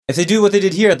If they do what they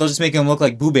did here, they'll just make him look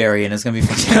like Boo Berry, and it's gonna be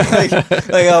fucking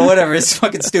oh, whatever. It's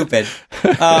fucking stupid.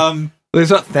 It's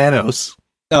not Thanos.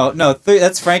 No,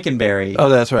 that's Frankenberry. Oh,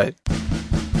 that's right.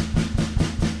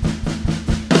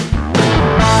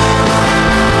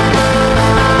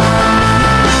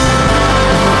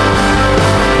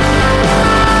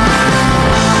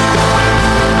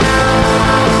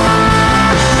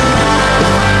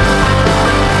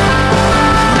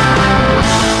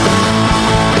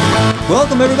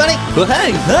 Welcome, everybody. Well,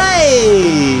 hey.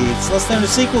 Hey! It's Less Than a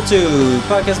Sequel to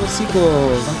Podcast with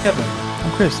Sequels. I'm Kevin.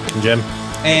 I'm Chris. I'm Jim.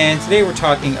 And today we're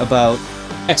talking about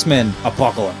X-Men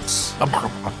Apocalypse.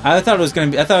 I thought it was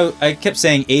going to be... I kept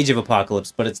saying Age of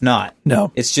Apocalypse, but it's not.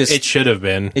 No. It's just... It should have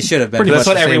been. It should have been. Pretty That's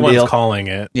much what the same everyone's deal. calling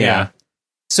it. Yeah.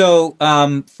 So,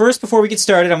 first, before we get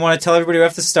started, I want to tell everybody we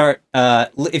have to start.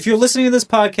 If you're listening to this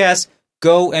podcast,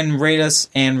 go and rate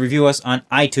us and review us on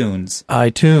iTunes.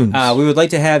 We would like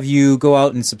to have you go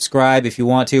out and subscribe if you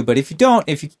want to, but if you don't,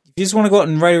 if you just want to go out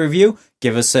and write a review,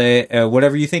 give us a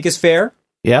whatever you think is fair.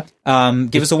 Yeah.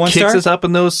 Give us a 1 Kicks star. us up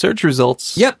in those search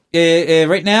results. Yep.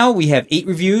 Right now we have 8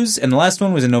 reviews, and the last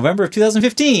one was in November of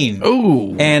 2015.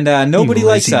 Ooh. And nobody You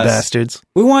likes lazy us. bastards.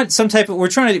 We want some type of. We're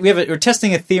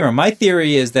testing a theorem. My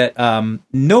theory is that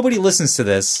nobody listens to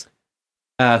this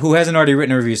who hasn't already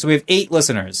written a review. So we have 8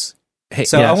 listeners. Hey,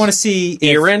 So I want to see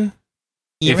if Aaron,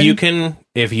 if you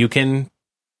can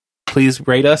please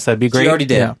rate us, that'd be great. She already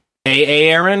did. Yeah.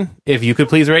 Aaron, if you could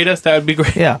please rate us, that would be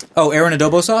great. Yeah. Oh, Aaron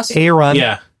adobo sauce? Aaron.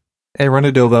 Yeah. Aaron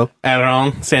Adobo.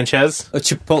 Aaron Sanchez. A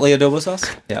Chipotle adobo sauce?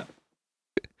 Yeah.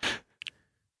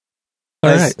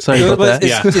 All right. Sorry about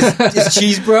that. Is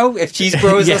Cheese Bro? If Cheese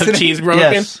Bro is Yeah, listening? Cheese Broken.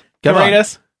 Yes. Can Come rate on.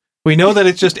 us. We know that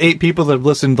it's just 8 people that have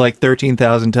listened like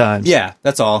 13,000 times. Yeah,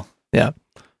 that's all. Yeah.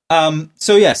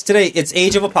 So yes, today it's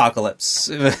Age of Apocalypse.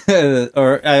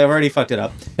 Or I already fucked it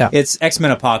up. Yeah. It's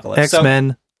X-Men Apocalypse.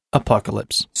 X-Men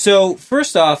Apocalypse. So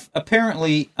first off,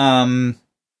 apparently,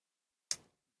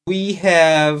 we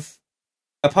have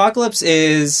Apocalypse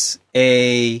is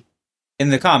in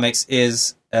the comics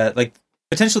is like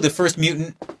potentially the first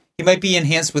mutant. He might be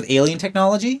enhanced with alien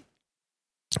technology.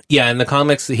 Yeah, in the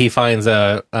comics, he finds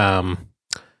a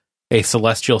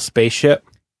celestial spaceship.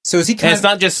 So is he And kind it's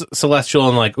not just celestial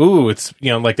and like, ooh, it's,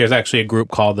 like there's actually a group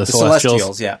called the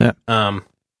Celestials. Yeah.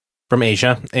 From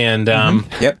Asia. And,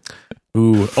 Yep.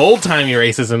 ooh, old-timey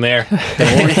races in there.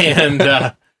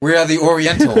 And, We are the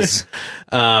Orientals.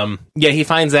 he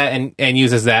finds that and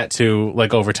uses that to,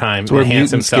 like, over time, It's where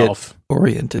enhance mutants himself. get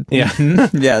oriented. Yeah. Yeah,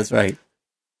 that's right.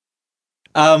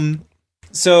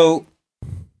 So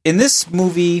in this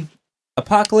movie,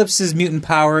 Apocalypse's mutant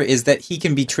power is that he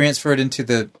can be transferred into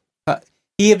the.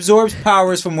 He absorbs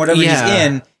powers from whatever he's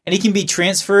in, and he can be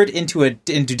transferred into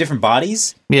different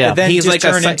bodies. Yeah. but then He's just like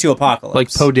a turn into Apocalypse,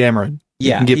 Like Poe Dameron.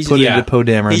 Yeah, You can get put into Poe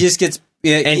Dameron. He just gets.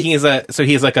 And he's like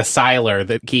a siler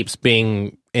that keeps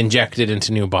being injected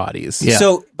into new bodies. Yeah.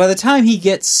 So by the time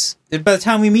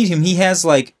we meet him, he has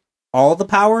like all the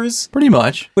powers, Pretty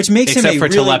much. which makes Except him for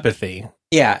really, telepathy.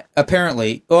 Yeah,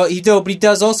 apparently. Well, but he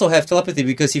does also have telepathy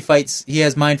because he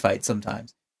has mind fights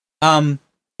sometimes.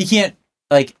 He can't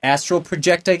like astral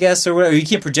project, I guess, or whatever. He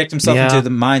can't project himself Yeah. into the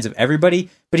minds of everybody,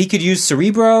 but he could use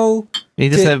Cerebro. He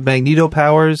just have Magneto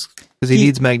powers because he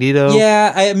needs Magneto.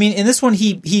 Yeah, I mean, in this one,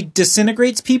 he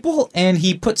disintegrates people and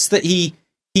he puts he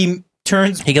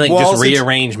turns He can like walls just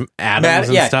rearrange atoms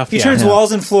and stuff. He turns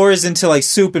walls and floors into like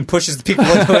soup and pushes the people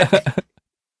into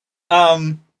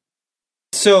it.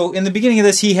 So in the beginning of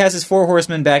this, he has his 4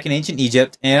 horsemen back in ancient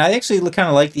Egypt, and I actually kind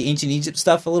of like the ancient Egypt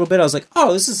stuff a little bit. I was like,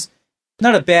 oh, this is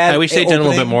not a bad. I wish they'd done a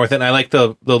little bit opening. more with it. I like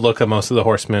the look of most of the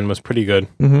horsemen was pretty good.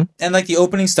 Mm-hmm. And like the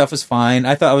opening stuff was fine.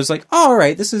 I thought I was like, oh, all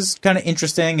right, this is kind of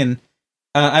interesting, and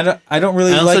I don't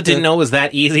really. I also like didn't know it was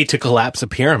that easy to collapse a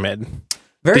pyramid.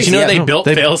 Very, Did you know yeah, they built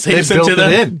fail-safes they built into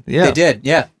them? it in. Yeah. They did,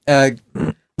 yeah.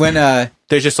 When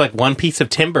There's just like one piece of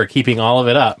timber keeping all of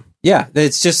it up. yeah,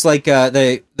 it's just like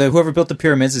the whoever built the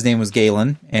pyramids, his name was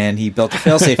Galen, and he built a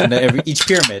failsafe into each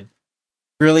pyramid.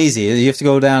 Real easy. You have to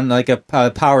go down like a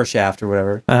power shaft or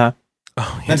whatever. Uh-huh.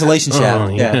 Oh, yeah. Ventilation shaft.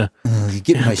 Oh, yeah. You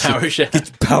get my Power shit.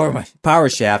 shaft. Power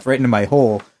shaft right into my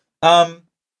hole. Into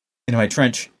my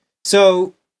trench.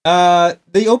 So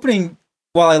the opening,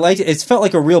 while I liked it, it felt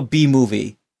like a real B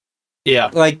movie. Yeah.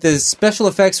 Like the special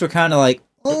effects were kind of like,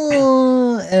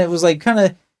 and it was like kind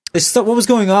of what was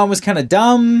going on was kind of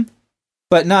dumb,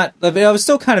 but not. I was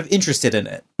still kind of interested in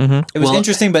it. Mm-hmm. It was Well,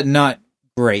 interesting, but not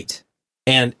great.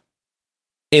 And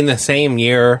in the same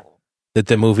year that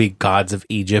the movie Gods of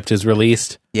Egypt is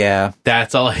released, Yeah,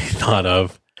 that's all I thought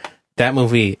of. That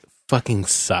movie fucking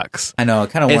sucks. I know. I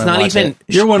kind of It's want to not watch even. it.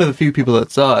 You're one of the few people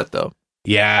that saw it, though.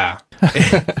 Yeah.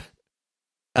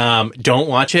 Don't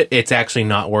watch it. It's actually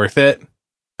not worth it.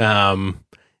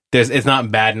 It's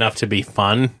not bad enough to be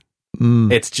fun.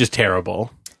 It's just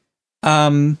terrible.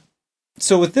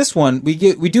 So with this one, we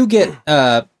do get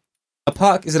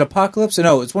is it Apocalypse?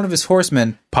 No, it's one of his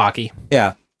horsemen. Pocky.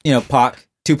 Yeah,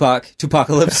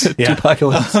 Tupacalypse. Yeah.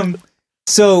 Tupacalypse.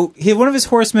 So one of his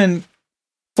horsemen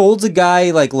folds a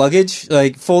guy like luggage,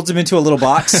 like folds him into a little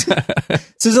box. So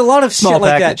there's a lot of Small shit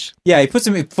like package. that. Yeah, he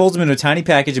folds him into a tiny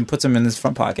package and puts him in his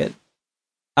front pocket.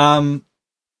 But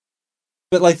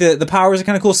like the powers are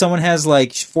kind of cool. Someone has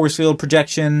like force field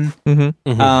projection.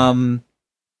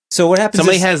 So what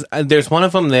happens? There's one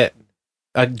of them that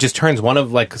just turns one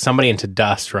of like somebody into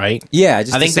dust, right? Yeah, I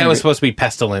think that was supposed to be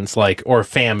pestilence, like, or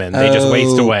famine. They just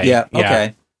waste away. Yeah.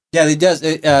 Okay. Yeah, he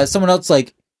does. Someone else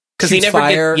like because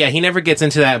he never gets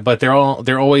into that. But they're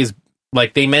always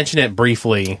like they mention it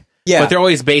briefly. Yeah, but they're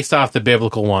always based off the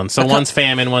biblical ones. So one's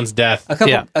famine, one's death.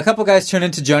 A couple guys turn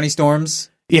into Johnny Storms.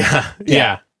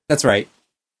 Yeah. That's right.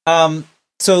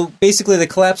 So basically,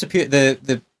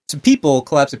 some people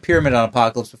collapse a pyramid on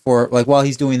Apocalypse while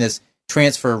he's doing this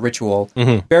transfer ritual,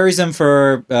 buries him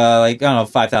for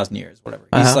 5,000 years, whatever.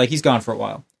 He's gone for a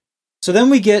while. So then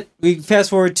we fast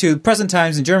forward to present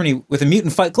times in Germany with a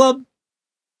mutant fight club.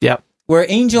 Yep. Where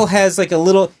Angel has like a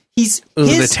little.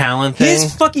 The talent thing.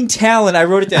 His fucking talent. I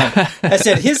wrote it down. I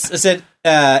said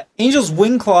Angel's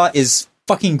wing claw is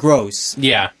fucking gross.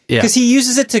 Yeah. Because he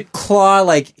uses it to claw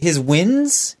like his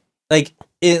wins, like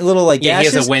little like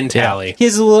gashes. He has a win tally. He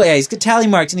has he's got tally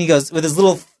marks, and he goes with his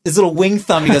little wing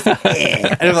thumb. He goes, and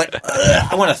I'm like,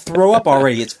 I want to throw up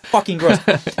already. It's fucking gross.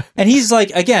 And he's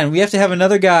like, again, we have to have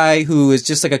another guy who is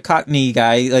just like a Cockney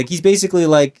guy. Like he's basically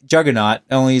like Juggernaut.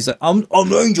 Only he's like, I'm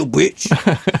Angel, bitch.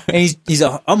 And he's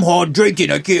like, I'm hard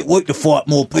drinking. I can't wait to fight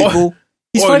more people.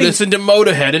 He's fighting. Listen to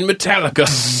Motorhead and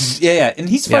Metallica. Yeah, and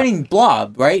he's fighting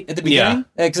Blob right at the beginning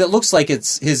because it looks like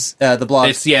it's his the Blob.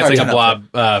 It's like a Blob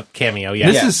cameo. Yeah,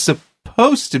 this is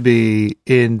supposed to be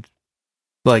in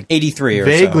like 83 or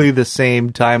vaguely the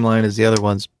same timeline as the other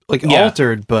ones, like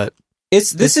altered, but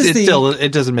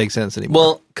it doesn't make sense anymore.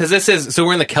 Well, because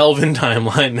we're in the Kelvin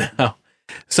timeline now.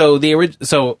 So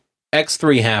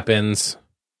X3 happens,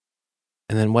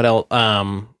 and then what else?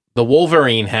 The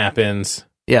Wolverine happens.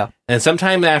 Yeah. And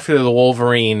sometime after the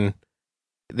Wolverine,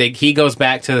 he goes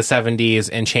back to the 70s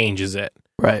and changes it.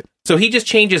 Right. So he just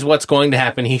changes what's going to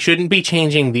happen. He shouldn't be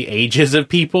changing the ages of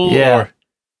people or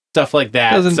stuff like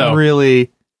that. Doesn't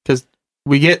really, because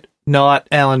we get not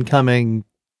Alan Cumming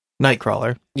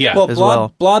Nightcrawler. Yeah.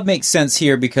 Well, Blob makes sense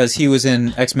here because he was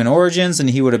in X-Men Origins and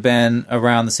he would have been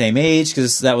around the same age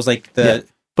because that was like the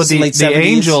but late 70s.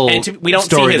 Angel we don't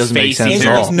see his face.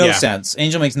 Angel makes no sense.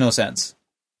 Angel makes no sense.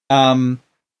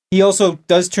 He also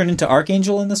does turn into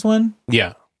Archangel in this one.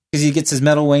 Yeah. Because he gets his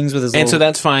metal wings with his so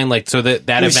that's fine. Like, so that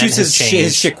event shoots has changed.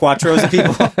 His shit quattros at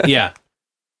people. Yeah.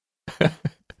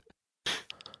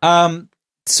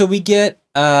 So we get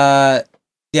the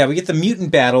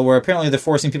mutant battle where apparently they're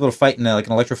forcing people to fight in an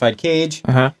electrified cage.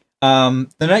 Uh-huh.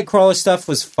 The Nightcrawler stuff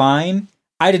was fine.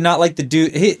 I did not like the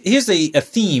dude. Here's a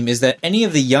theme is that any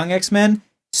of the young X-Men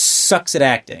sucks at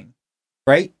acting.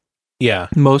 Right? Yeah.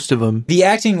 Most of them. The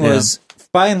acting was,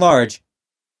 by and large,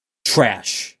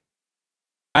 trash.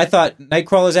 I thought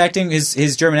Nightcrawler's acting,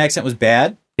 his German accent was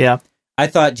bad. Yeah. I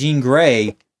thought Jean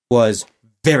Grey was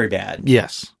very bad.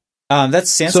 Yes. That's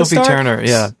Sansa Sophie Stark? Turner,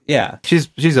 yeah. Yeah.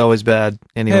 She's always bad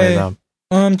anyway, though.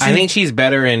 I think she's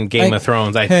better in Game of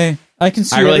Thrones. I can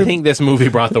see. I really think this movie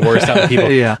brought the worst out of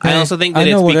people. Yeah. I also think that I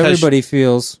know it's what because everybody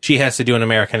feels. she has to do an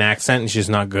American accent and she's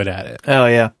not good at it. Oh,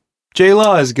 yeah.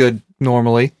 J-Law is good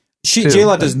normally.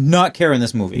 J-Law does not care in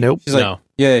this movie. Nope. She's like,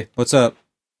 yay, what's up?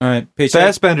 All right, paycheck.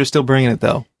 Fassbender's still bringing it,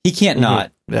 though. He can't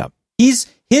not. Yeah. His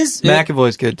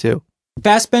McAvoy's good, too.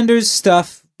 Fassbender's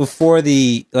stuff before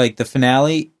the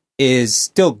finale is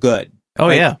still good. Oh,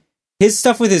 yeah. His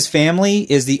stuff with his family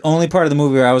is the only part of the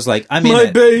movie where I was like, I'm in My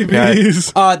it.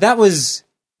 babies. That was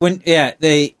when,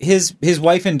 his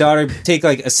wife and daughter take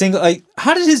like a single,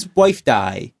 how did his wife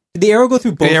die? Did the arrow go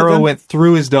through both of them? The arrow went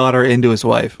through his daughter into his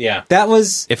wife. Yeah. That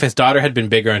was... If his daughter had been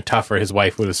bigger and tougher, his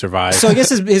wife would have survived. So I guess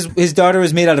his daughter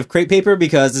was made out of crepe paper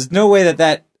because there's no way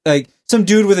that some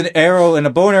dude with an arrow and a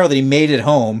bow and arrow that he made at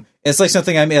home, it's like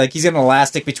something I made, like he's got an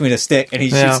elastic between a stick and he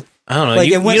shoots... I don't know. Like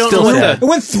it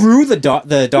went through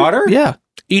the daughter? Yeah.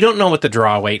 You don't know what the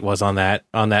draw weight was on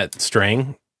that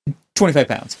string. 25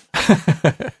 pounds. He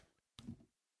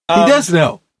does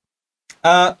know.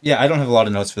 Yeah, I don't have a lot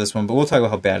of notes for this one, but we'll talk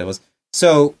about how bad it was.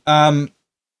 So,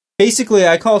 basically,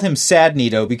 I called him Sad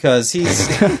Nito because he's...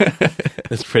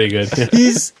 That's pretty good.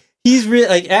 he's really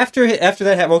like after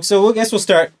that happened. So I guess we'll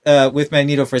start with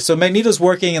Magneto first. So Magneto's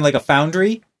working in like a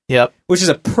foundry. Yep, which is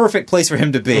a perfect place for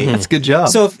him to be. That's a good job.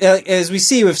 So as we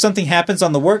see, if something happens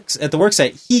on the work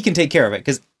site, he can take care of it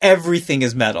because everything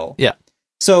is metal. Yeah.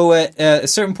 So at a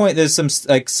certain point, there's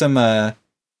a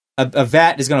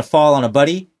vat is going to fall on a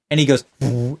buddy, and he goes,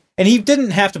 and he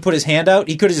didn't have to put his hand out.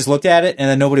 He could have just looked at it, and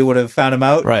then nobody would have found him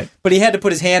out. Right. But he had to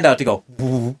put his hand out to go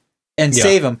and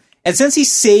save him. And since he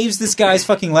saves this guy's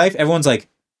fucking life, everyone's like,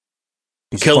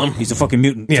 kill him. He's a fucking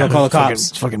mutant. Yeah, call the cops.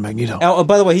 It's fucking Magneto. Oh,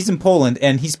 by the way, he's in Poland,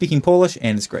 and he's speaking Polish,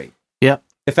 and it's great. Yep.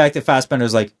 The fact that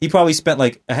Fassbender's like, he probably spent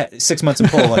like 6 months in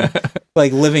Poland,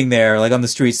 like living there, like on the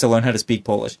streets to learn how to speak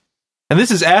Polish. And this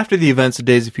is after the events of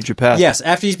Days of Future Past. Yes,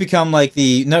 after he's become like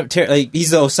he's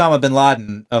the Osama bin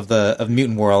Laden of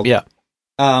mutant world. Yeah.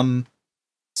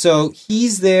 So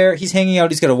he's there. He's hanging out.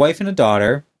 He's got a wife and a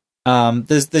daughter.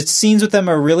 The scenes with them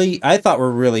I thought were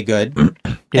really good.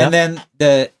 Yeah. And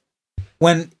then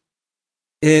when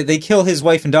they kill his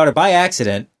wife and daughter by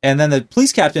accident, and then the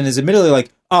police captain is admittedly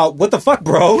like, "Oh, what the fuck,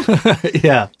 bro?"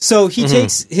 Yeah. So he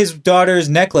takes his daughter's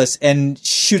necklace and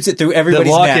shoots it through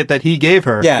everybody's neck. The locket neck. that he gave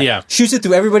her. Yeah. Shoots it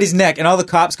through everybody's neck, and all the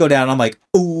cops go down. I'm like,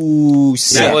 ooh,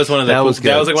 sick. That was one of the that was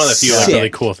like one of the few really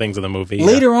cool things of the movie. Yeah.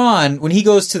 Later on, when he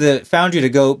goes to the foundry to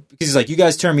go, because he's like, "You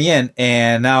guys turned me in,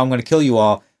 and now I'm going to kill you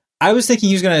all." I was thinking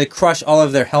he was going to crush all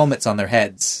of their helmets on their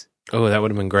heads. Oh, that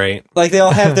would have been great. Like, they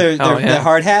all have their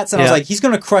hard hats, and I was like, he's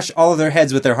going to crush all of their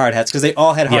heads with their hard hats, because they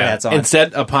all had hard hats on.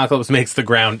 Instead, Apocalypse makes the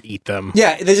ground eat them.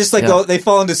 Yeah, they just go, they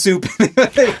fall into soup.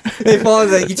 They fall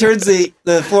into, he turns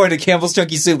the floor into Campbell's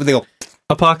Chunky Soup, and they go...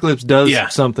 Apocalypse does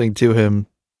something to him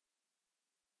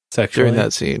sexually during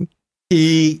that scene.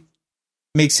 He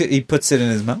puts it in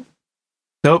his mouth?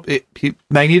 Nope,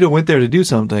 Magneto went there to do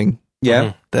something.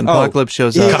 Yeah. Then Apocalypse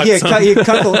shows up. He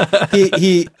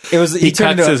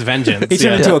turned into his vengeance. He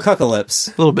turned into a cuckolypse.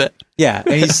 A little bit. Yeah.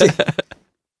 And he's like,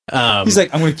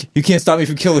 you can't stop me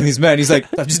from killing these men. He's like,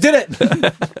 I just did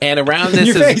it. And around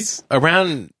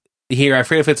around here, I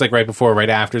forget if it's like right before or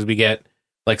right after, we get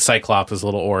like Cyclops'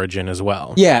 little origin as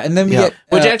well. Yeah. And then we get,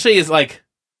 which actually is like,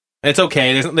 it's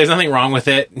okay. There's nothing wrong with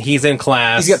it. He's in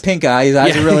class. He's got pink eye. His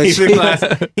eyes are really he's in class.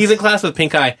 He's in class with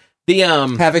pink eye.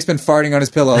 Havoc's been farting on his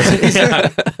pillows.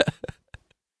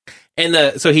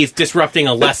 And so he's disrupting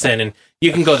a lesson, and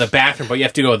you can go to the bathroom, but you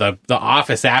have to go to the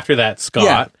office after that,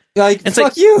 Scott. Yeah. Like, it's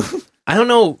fuck you. I don't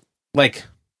know, like,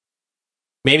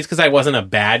 maybe it's because I wasn't a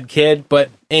bad kid, but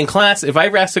in class, if I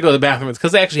ever asked to go to the bathroom, it's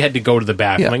because I actually had to go to the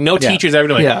bathroom. Yeah. Like, no teacher's ever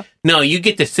like, no, you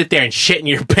get to sit there and shit in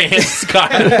your pants,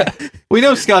 Scott. We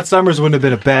know Scott Summers wouldn't have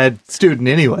been a bad student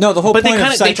anyway. No, the whole point of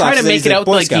Cyclops they try to make it out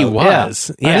like he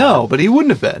was. Yeah. I know, but he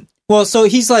wouldn't have been. Well, so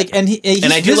he's like, and he's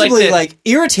visibly like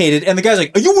irritated, and the guy's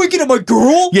like, "Are you winking at my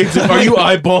girl? Yeah, are you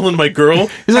eyeballing my girl?"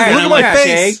 He's like, "Look at my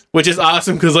face," which is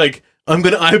awesome because like I'm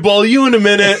gonna eyeball you in a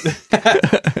minute.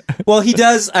 Well, he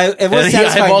does. He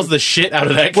eyeballs the shit out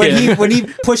of that kid when he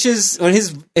pushes when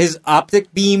his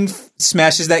optic beam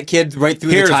smashes that kid right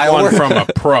through the tile. Here's one from a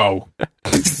pro.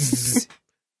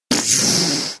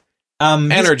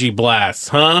 Energy blast,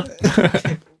 huh?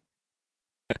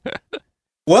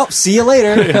 Well, see you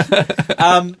later.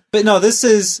 But no, this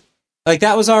is like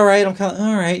that was all right. I'm kind of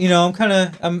all right. You know,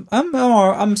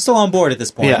 I'm still on board at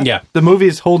this point. Yeah. The movie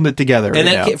is holding it together. And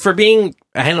right for being,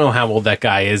 I don't know how old that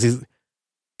guy is.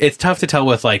 It's tough to tell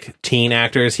with like teen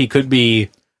actors. He could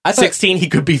be 16. He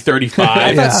could be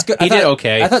 35. He did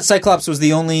okay. I thought Cyclops was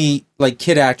the only like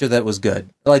kid actor that was good.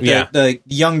 Like the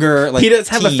younger. Like he does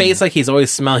have a face like he's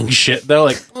always smelling shit though.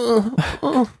 Like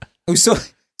so.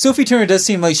 Sophie Turner does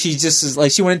seem like she just is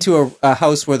like she went into a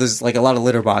house where there's like a lot of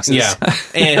litter boxes. Yeah,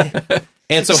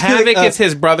 and so Havoc is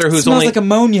his brother who's smells only like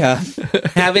ammonia.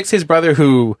 Havoc's his brother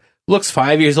who looks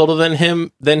 5 years older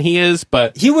than he is,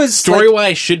 but he was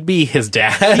story-wise should be his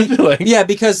dad. Yeah,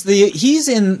 because he's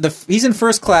in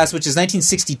First Class, which is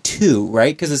 1962,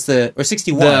 right? Because it's or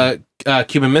 61. The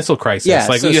Cuban Missile Crisis. Yeah,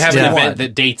 like so you have an event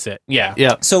that dates it. Yeah,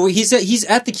 yeah. So he's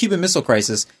at the Cuban Missile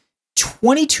Crisis.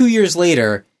 22 years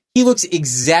later. He looks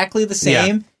exactly the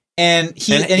same, and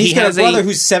he's got a brother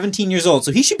who's 17 years old,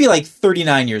 so he should be like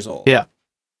 39 years old. Yeah.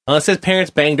 Unless his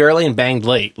parents banged early and banged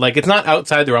late. Like, it's not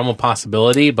outside the realm of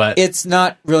possibility, but... It's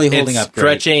not really holding up great.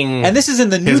 Stretching and this is in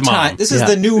the new time. This is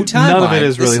the new timeline. None of it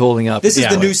is really holding up. This is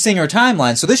the new Singer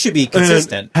timeline, so this should be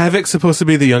consistent. Havoc's supposed to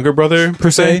be the younger brother,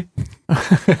 per se.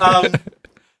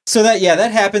 So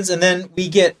that happens, and then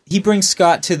he brings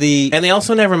Scott to the... And they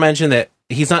also never mention that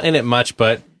he's not in it much,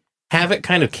 but... Havoc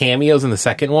kind of cameos in the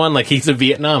second one, like he's a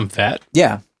Vietnam vet.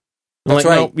 Yeah, that's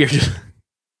right. No, you're just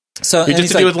a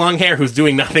dude with long hair who's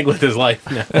doing nothing with his life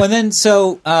now. Well, and then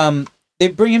they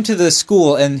bring him to the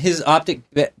school, and his optic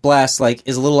blast like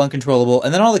is a little uncontrollable,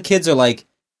 and then all the kids are like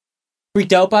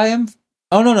freaked out by him.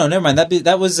 Oh no, never mind.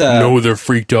 That was no, they're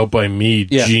freaked out by me,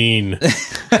 yeah. Gene.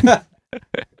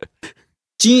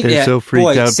 Gene, they're so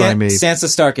freaked out by me. Sansa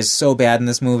Stark is so bad in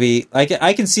this movie. Like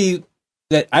I can see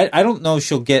that. I don't know if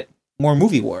she'll get more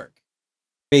movie work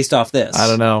based off this. I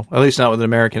don't know. At least not with an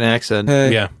American accent.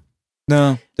 Yeah.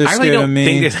 No, they're I really don't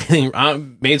think there's anything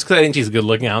wrong. Maybe it's because I think she's good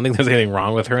looking. I don't think there's anything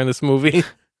wrong with her in this movie.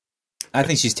 I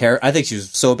think she's terrible. I think she was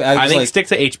so bad. I think stick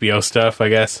to HBO stuff, I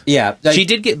guess. Yeah. She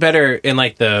did get better in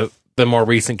like the more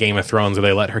recent Game of Thrones where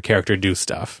they let her character do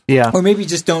stuff. Yeah. Or maybe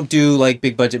just don't do like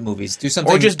big budget movies. Do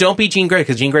something. Or just don't be Jean Grey,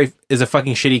 because Jean Grey is a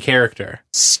fucking shitty character.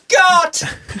 Scott!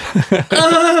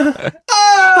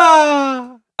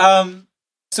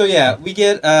 So yeah, we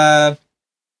get at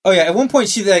one point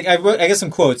she like I got some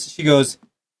quotes. She goes,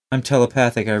 "I'm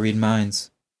telepathic, I read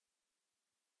minds."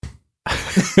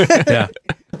 Yeah.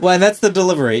 Well, and that's the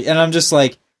delivery, and I'm just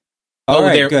like,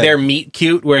 they're meet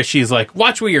cute, where she's like,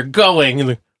 "Watch where you're going," and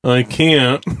like, I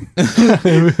can't.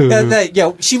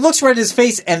 She looks right at his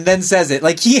face and then says it.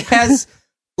 Like he has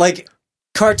like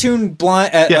cartoon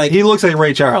blind. He looks like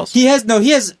Ray Charles. He has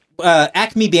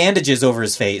Acme bandages over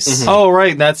his face. Mm-hmm. Oh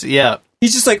right,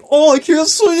 He's just like, oh, I can't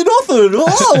see nothing.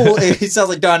 Oh, he sounds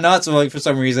like Don Knotts like for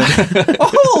some reason.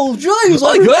 Oh, jeez,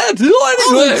 like that too.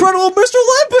 Oh, incredible, Mr.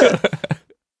 Limpet.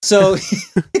 So,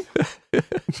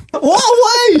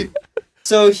 wait.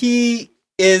 So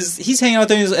he's hanging out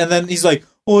there, and then he's like,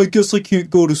 oh, I guess I can't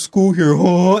go to school here,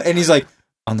 huh? And he's like,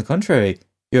 on the contrary,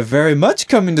 you're very much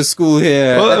coming to school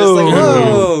here. And it's like,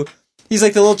 whoa. He's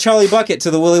like the little Charlie Bucket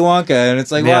to the Willy Wonka, and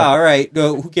it's like, wow, all right,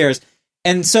 no, who cares?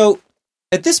 And so,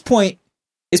 at this point,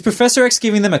 is Professor X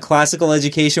giving them a classical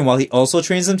education while he also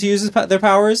trains them to use their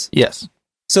powers? Yes.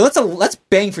 So that's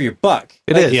bang for your buck.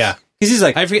 It is. Yeah. Because he's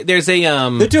like, I forget. There's a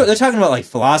They're talking about like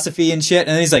philosophy and shit, and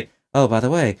then he's like, oh, by the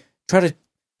way, try to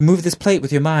move this plate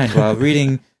with your mind while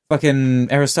reading fucking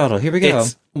Aristotle. Here we go.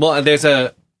 There's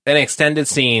an extended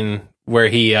scene where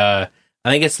he, I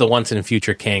think it's the Once and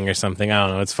Future King or something. I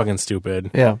don't know. It's fucking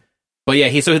stupid. Yeah. But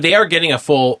yeah, so they are getting a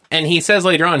full, and he says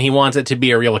later on he wants it to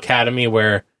be a real academy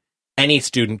where any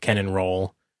student can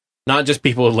enroll, not just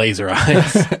people with laser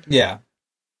eyes. Yeah.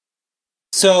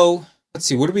 So let's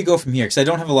see, where do we go from here? Because I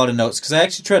don't have a lot of notes. Because I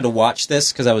actually tried to watch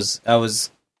this because I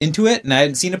was into it and I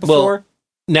hadn't seen it before. Well,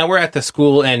 now we're at the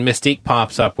school and Mystique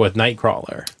pops up with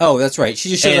Nightcrawler. Oh, that's right. She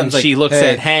just shows up and she looks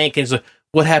at Hank and she's like,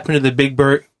 "What happened to the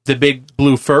big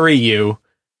blue furry you?"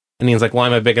 And he's like, well,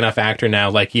 I'm a big enough actor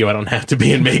now, like you. I don't have to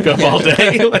be in makeup all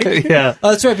day. Yeah. Oh,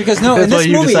 that's right, because in this movie,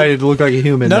 you decided to look like a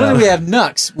human. Not only do we have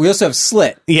Nux, we also have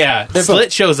Slit. Yeah,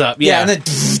 Slit shows up. Yeah, and then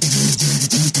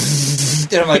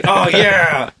and I'm like, oh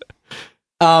yeah.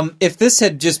 If this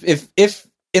had just if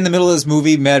in the middle of this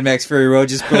movie Mad Max Fury Road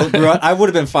just grew out, I would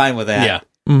have been fine with that. Yeah.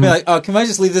 Mm-hmm. Be like, oh, can I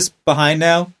just leave this behind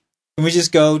now? Can we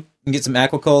just go and get some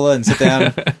Aqua-Cola and sit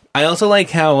down? I also like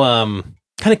how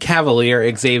kind of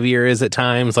cavalier Xavier is at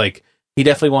times. Like, he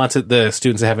definitely wants the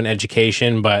students to have an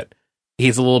education, but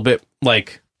he's a little bit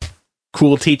like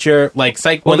cool teacher. Like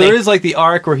there is like the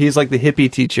arc where he's like the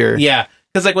hippie teacher. Yeah,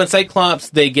 because like when Cyclops,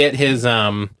 they get his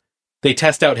they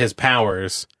test out his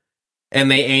powers and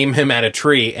they aim him at a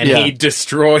tree and he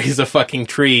destroys a fucking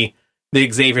tree. The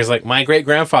Xavier's like, my great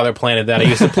grandfather planted that. I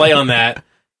used to play on that,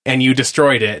 and you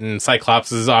destroyed it. And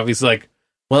Cyclops is obviously like,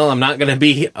 well, I'm not gonna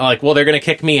be like, well, they're gonna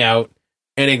kick me out.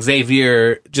 And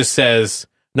Xavier just says,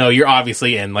 no, you're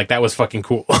obviously in. Like, that was fucking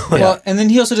cool. Well, and then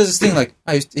he also does this thing, like,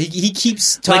 he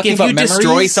keeps talking about memories. Like, if you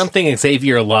destroy something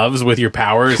Xavier loves with your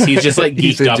powers, he's just, like,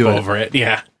 geeked up over it.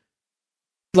 Yeah.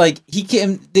 Like,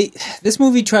 this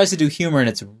movie tries to do humor, and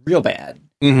it's real bad.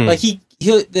 Mm-hmm. Like,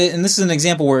 and this is an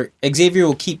example where Xavier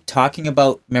will keep talking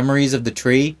about memories of the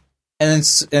tree, and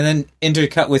then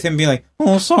intercut with him being like,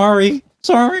 oh, sorry,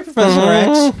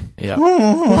 Professor X. Yeah.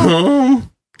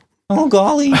 Oh,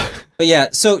 golly. But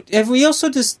yeah, so have we also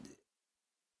just...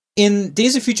 In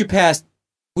Days of Future Past,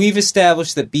 we've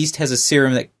established that Beast has a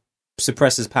serum that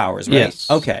suppresses powers, right? Yes.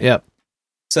 Okay. Yep.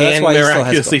 So that's why he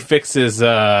miraculously fixes...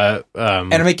 and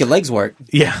to make your legs work.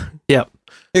 Yeah. Yep.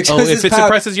 If it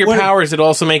suppresses your powers, it'll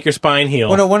also make your spine heal.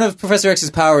 Well, no, one of Professor X's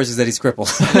powers is that he's crippled.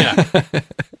 Yeah.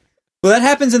 Well, that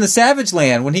happens in the Savage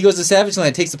Land. When he goes to Savage Land,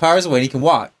 it takes the powers away and he can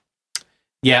walk.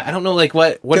 Yeah, I don't know, like,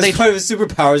 what they... part of his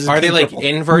superpowers is are they, like,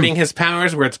 inverting his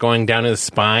powers where it's going down his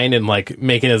spine and, like,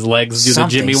 making his legs do the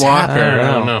Jimmy walk? Or,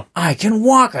 I don't know. I can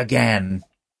walk again.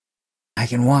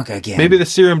 Maybe the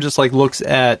serum just, like, looks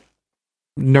at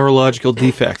neurological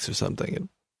defects or something and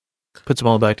puts them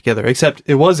all back together. Except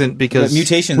it wasn't, because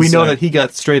mutations, we know that he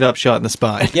got straight up shot in the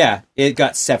spine. Yeah, it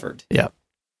got severed. Yeah.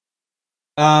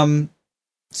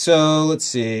 So let's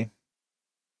see.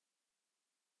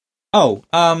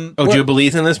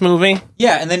 Jubilee's in this movie?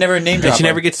 Yeah, and they never named her. And she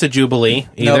never gets to Jubilee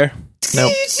either.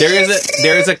 Nope.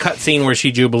 There is a cutscene where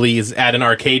she Jubilees at an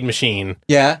arcade machine.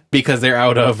 Yeah. Because they're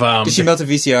out of Did she melt a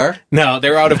VCR? No,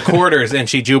 they're out of quarters and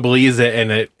she Jubilees it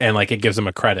and it gives them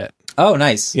a credit. Oh,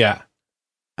 nice. Yeah.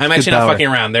 I'm actually not fucking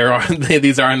around.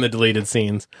 These are in the deleted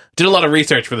scenes. Did a lot of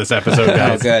research for this episode,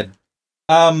 guys. Oh, good.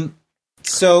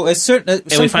 So a certain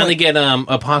and we finally get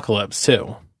Apocalypse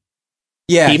too.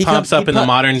 Yeah, he pops up in the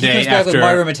modern day after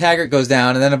Moira McTaggart goes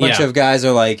down, and then a bunch of guys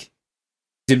are like,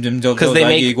 because they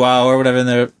make or whatever.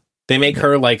 And they make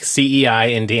her like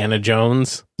CEI Indiana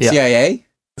Jones. Yeah. CIA.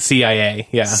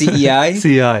 Yeah. CEI.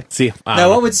 CEI. Now,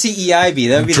 what would CEI be?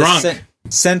 That would be the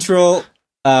Central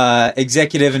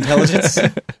Executive Intelligence.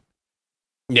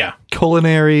 Yeah.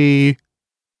 Culinary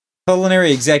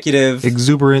Executive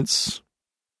Exuberance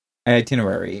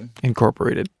Itinerary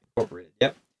Incorporated.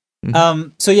 Yep. Mm-hmm.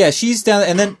 So yeah, she's down,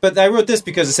 and then but I wrote this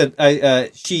because it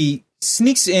said she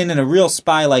sneaks in a real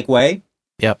spy-like way.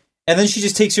 Yep. And then she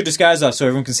just takes her disguise off so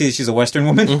everyone can see that she's a Western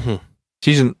woman. Mm-hmm.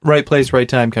 She's in right place, right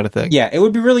time kind of thing. Yeah, it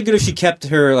would be really good if she kept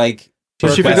her like.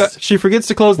 She forgets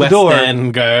to close the door.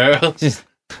 Western girl.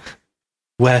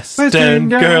 Western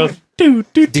girl.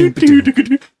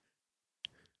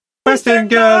 Western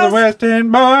girl,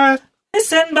 Western boy.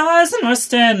 Western boys and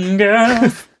Western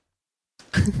girls.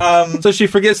 So she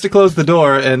forgets to close the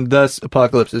door, and thus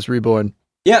Apocalypse is reborn.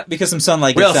 Yeah, because some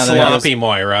sunlight gets down there. Sloppy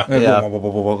Moira.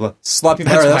 Yeah. Sloppy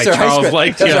Moira. That's her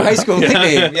high school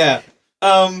nickname. Yeah.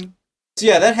 So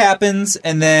yeah, that happens,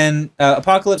 and then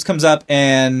Apocalypse comes up,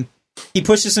 and he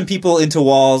pushes some people into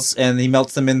walls, and he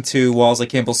melts them into walls like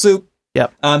Campbell's soup.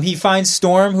 Yep. He finds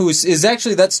Storm, who is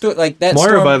actually that Moira,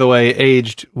 Storm, by the way,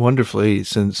 aged wonderfully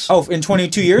since in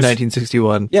 22 years,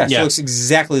 1961. Yeah, she looks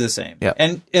exactly the same. Yeah,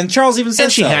 and Charles even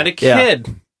said she had a kid.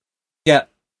 Yeah.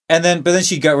 And then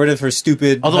she got rid of her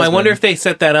stupid. Although husband. I wonder if they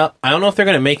set that up. I don't know if they're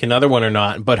going to make another one or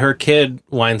not. But her kid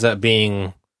winds up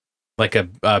being like a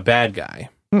bad guy.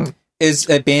 Is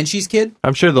a Banshee's kid?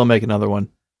 I'm sure they'll make another one.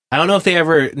 I don't know if they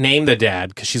ever name the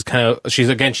dad because she's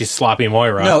sloppy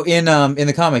Moira. No, in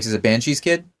the comics, is it Banshee's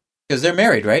kid? Because they're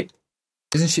married, right?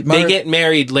 Isn't she? They get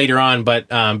married later on, but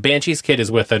Banshee's kid is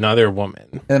with another woman.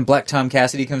 And then Black Tom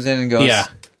Cassidy comes in and goes, "Yeah,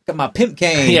 got my pimp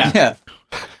cane." Yeah.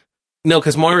 No,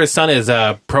 because Moira's son is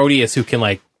Proteus, who can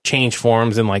like change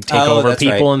forms and like take over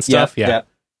people and stuff. Yep.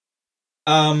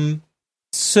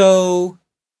 So,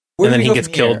 and then he gets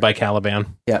killed by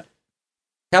Caliban. Yeah,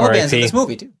 Caliban's in this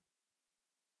movie too.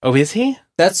 Oh, is he?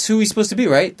 That's who he's supposed to be,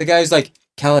 right? The guy who's like,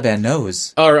 Caliban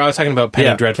knows. Oh, I was talking about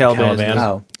Penny Dreadful Caliban.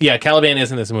 Oh. Yeah, Caliban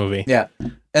is in this movie. Yeah.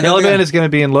 And Caliban is going to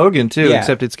be in Logan, too,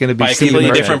 except it's going to be by a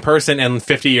completely different person and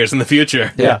 50 years in the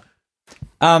future. Yeah.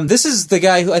 This is the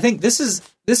guy who, I think this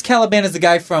Caliban is the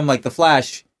guy from, like, The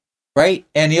Flash, right?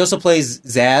 And he also plays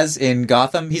Zaz in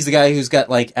Gotham. He's the guy who's got,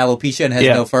 like, alopecia and has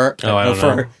no fur. Oh, I don't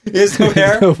know. He has no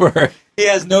hair. No fur. He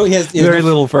has very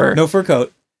little fur. No fur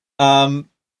coat.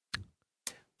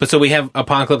 But so we have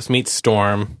Apocalypse meets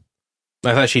Storm.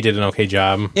 I thought she did an okay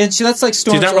job. And that's like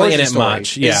Storm's She's not really in it story.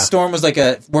 much. Yeah. Storm was like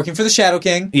working for the Shadow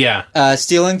King. Yeah.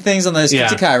 Stealing things on the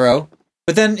streets of Cairo.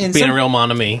 But then being a real mon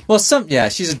ami. Well,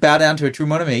 she's just bow down to a true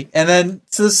mon ami. And then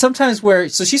so sometimes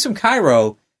she's from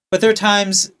Cairo, but there are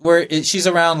times where she's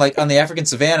around like on the African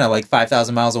savannah, like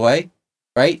 5,000 miles away,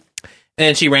 right?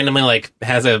 And she randomly like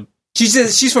has a.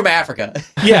 She's from Africa.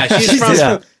 Yeah,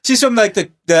 she's from like the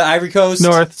Ivory Coast,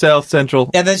 North, South, Central,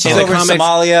 and then she's over in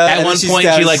Somalia. At one point,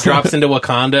 she like drops into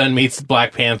Wakanda and meets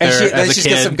Black Panther. And she's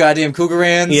got some goddamn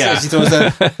cougarans. Yeah, she throws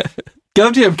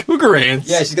goddamn cougarans.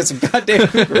 Yeah, she's got some goddamn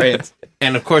cougarans.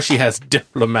 And of course, she has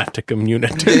diplomatic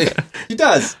immunity. She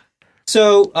does.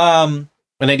 So, and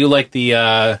I do like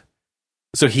the.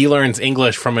 So he learns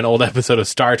English from an old episode of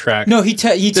Star Trek. No,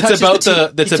 that's about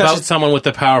someone with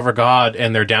the power of a god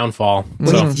and their downfall.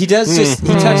 Well, he touches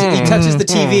the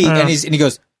TV and he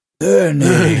goes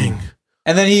learning,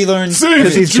 and then he learns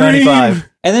because he's 25,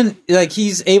 and then like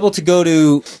he's able to go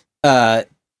to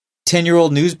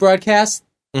 10-year-old news broadcasts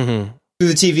through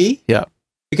the TV. Yeah,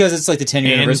 because it's like the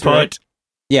 10-year anniversary. Input.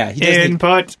 Yeah, he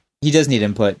does need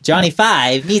input. Johnny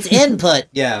 5 needs input.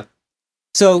 Yeah.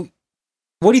 So.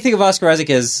 What do you think of Oscar Isaac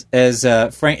as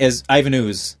Ivan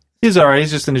Ooze? He's alright.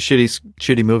 He's just in a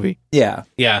shitty movie. Yeah.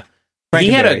 Yeah. He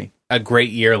had a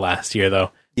great year last year, though.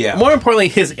 Yeah. More importantly,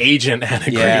 his agent had a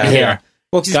great year. Yeah.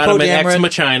 Well, got him in Ex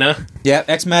Machina. Yeah,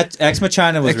 Ex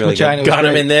Machina was really good. Got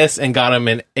him in this and got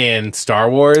him in Star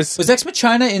Wars. Was Ex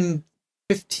Machina in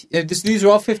 15? These are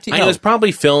all 15? It was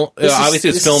probably filmed. Obviously,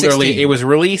 it was filmed early. It was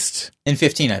released in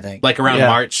 15, I think. Like around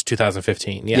March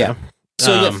 2015. Yeah.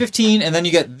 So you get 15, and then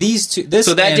you get these two.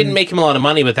 So that didn't make him a lot of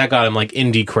money, but that got him like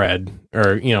indie cred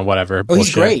or whatever. Oh,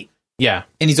 he's great. Yeah,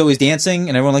 and he's always dancing,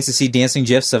 and everyone likes to see dancing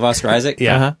gifs of Oscar Isaac.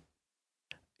 Yeah. Uh-huh.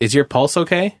 Is your pulse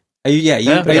okay? Are you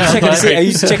checking to see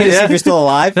if you're still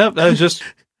alive? Nope, I was just.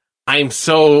 I'm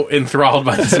so enthralled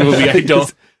by this movie. I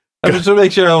don't. I'm just to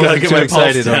make sure I wasn't too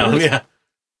excited. Yeah.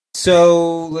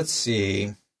 So let's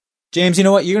see, James. You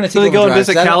know what? You're going to take. So they go and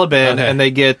visit Caliban, and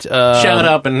they get shut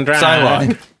up and drive.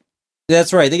 Psylocke.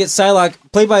 That's right. They get Psylocke,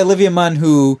 played by Olivia Munn,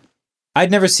 who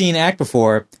I'd never seen act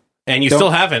before. And you still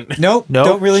haven't. Nope.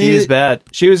 Don't really. She is bad.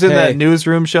 She was in that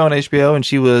newsroom show on HBO, and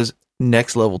she was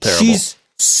next level terrible. She's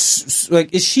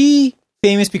is she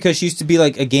famous because she used to be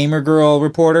like a gamer girl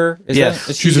reporter?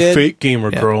 She's a fake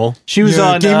gamer girl. She was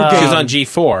on. She was on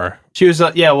G4. She was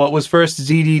what was first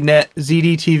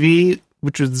ZDTV,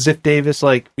 which was Ziff Davis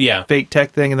fake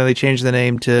tech thing, and then they changed the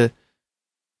name to.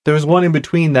 There was one in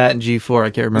between that and G4. I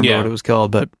can't remember what it was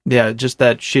called, but just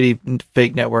that shitty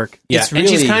fake network. Yeah, it's really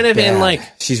and she's kind of bad. in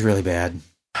she's really bad.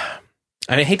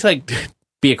 I hate to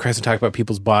be a Chris and talk about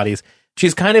people's bodies.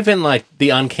 She's kind of in the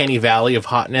uncanny valley of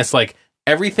hotness.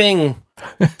 Everything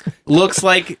looks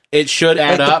like it should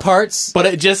add up, the parts, but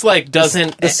it just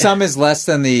doesn't. The sum is less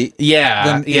than the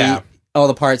all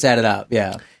the parts added up.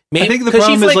 Yeah, maybe, I think the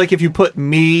problem is if you put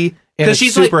me in a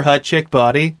super hot chick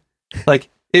body,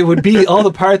 it would be all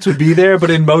the parts would be there, but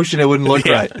in motion it wouldn't look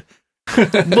right.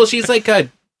 Well, she's like a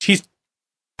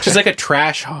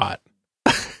trash hot.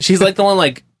 She's the one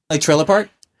like Trailer Park.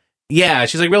 Yeah,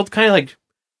 she's real kind of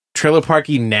Trailer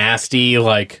Parky nasty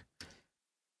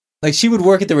she would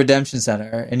work at the Redemption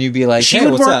Center, and you'd be like, she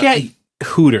would work at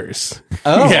Hooters.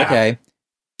 Oh, okay.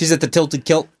 She's at the Tilted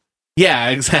Kilt. Yeah,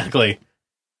 exactly.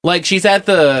 She's at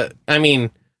the.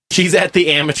 She's at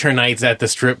the amateur nights at the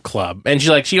strip club, and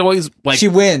she always she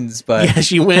wins, but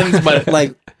she wins, but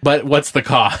but what's the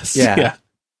cost? Yeah.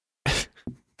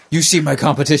 You see my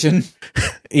competition?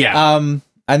 Yeah.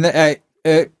 And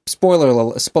spoiler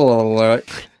alert.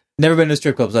 Never been to a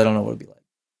strip club, so I don't know what it'd be like.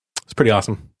 It's pretty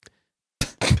awesome.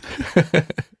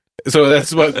 So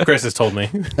that's what Chris has told me.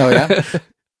 Oh yeah.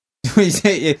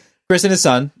 Chris and his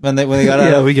son when they got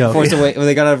out of Force Awakens, when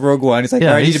they got out of Rogue One, he's like, all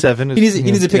right, he's 7. He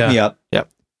needs to pick me up. Yep.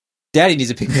 Daddy needs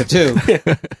to pick me up too.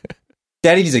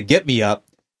 Daddy needs to get me up.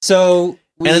 So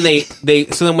and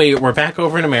then we're back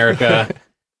over in America.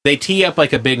 They tee up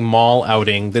a big mall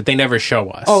outing that they never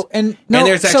show us. Oh, and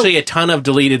there's actually a ton of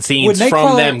deleted scenes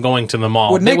from them going to the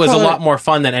mall. It was a lot more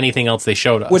fun than anything else they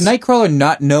showed us. Would Nightcrawler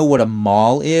not know what a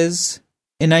mall is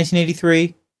in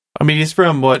 1983? He's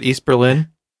from East Berlin?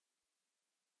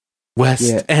 West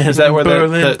End. Is that where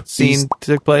the scene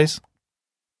took place?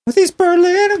 With East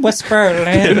Berlin and West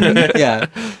Berlin. Yeah.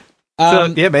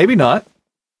 Maybe not.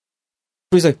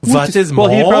 He's like, what is mall?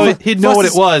 Well, he'd know what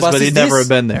it was, but he'd never have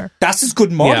been there. Das ist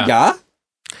good mall, yeah.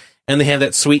 And they have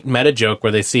that sweet meta joke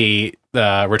where they see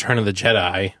the Return of the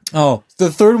Jedi. Oh,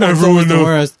 the third one's always the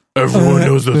worst. Everyone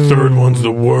knows the third one's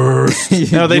the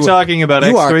worst. Are they talking about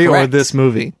X3 or this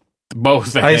movie?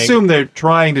 Both. I assume they're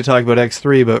trying to talk about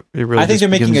X3, but it really I think they're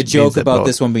making a joke about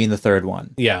this one being the third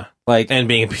one. Yeah. And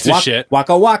being a piece of shit.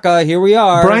 Waka Waka, here we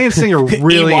are. Bryan Singer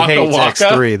really hates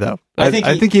X3, though. I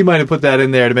think he might have put that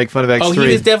in there to make fun of X3. Oh,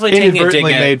 he was definitely taking a dig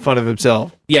at... made fun of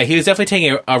himself. Yeah, he was definitely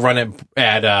taking a run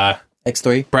at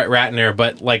X3? Brett Ratner,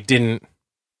 but didn't...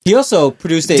 He also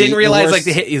produced didn't realize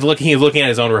he's looking at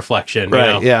his own reflection.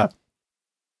 Right, yeah.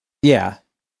 Yeah.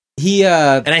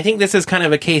 And I think this is kind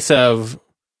of a case of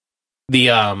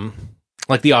the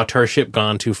authorship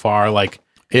gone too far.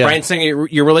 Bryan Singer,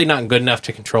 you're really not good enough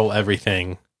to control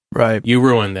everything. Right. You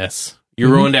ruined this. You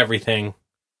ruined everything.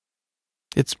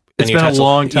 It's been a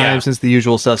long time since The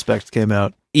Usual Suspects came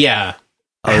out. Yeah.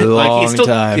 A long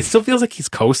time. It still feels like he's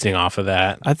coasting off of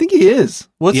that. I think he is.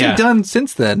 What's he done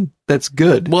since then? That's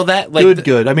good. Well, that good.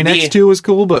 X2 was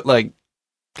cool, but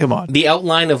come on. The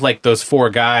outline of those four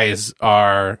guys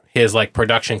are his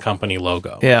production company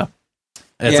logo. Yeah.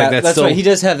 And that's right. He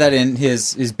does have that in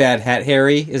his Bad Hat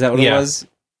Harry. Is that what it was?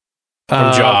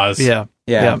 From Jaws. Yeah.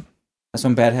 That's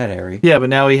from Bad Hat Harry. Yeah, but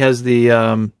now he has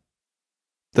the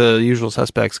Usual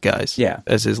Suspects guys.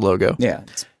 As his logo. Yeah.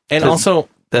 And also,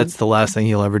 that's the last thing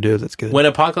he'll ever do. That's good. When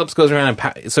Apocalypse goes around,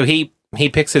 so he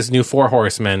picks his new 4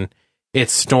 horsemen.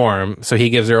 It's Storm, so he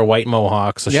gives her a white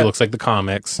mohawk, so she looks like the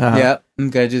comics. Yeah, I'm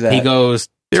gonna do that. He goes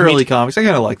the early comics. I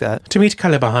kind of like that. To meet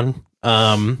Caliban,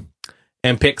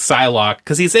 and pick Psylocke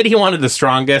because he said he wanted the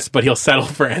strongest, but he'll settle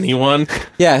for anyone.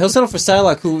 Yeah, he'll settle for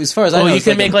Psylocke, who, as far as I know, you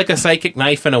can make a psychic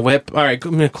knife and a whip. All right,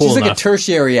 cool. She's enough. A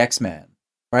tertiary X-Man,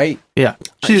 right? Yeah,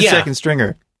 she's a second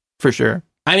stringer for sure.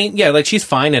 She's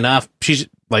fine enough. She's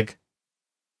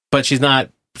but she's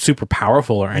not super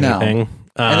powerful or anything. No.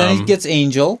 And then he gets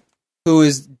Angel,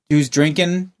 who's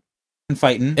drinking and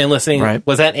fighting and listening. Right.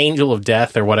 Was that Angel of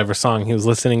Death or whatever song he was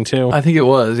listening to? I think it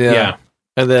was. Yeah.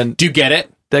 And then, do you get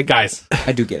it? That guys,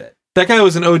 I do get it. That guy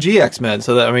was an OG X-Men,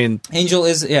 so that I mean, Angel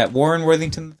is Warren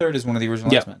Worthington III is one of the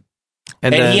original X-Men,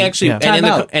 and then, he actually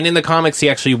and in the comics he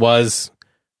actually was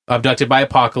abducted by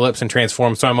Apocalypse and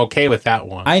transformed. So I'm okay with that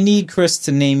one. I need Chris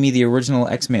to name me the original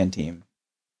X-Men team,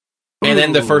 and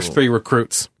then the first 3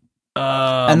 recruits.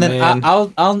 And then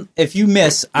I'll if you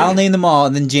miss, I'll name them all,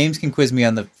 and then James can quiz me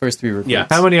on the first 3 recruits. Yeah.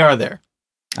 How many are there?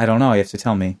 I don't know. You have to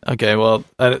tell me. Okay, well,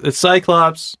 it's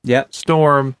Cyclops. Yep.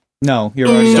 Storm. No, you're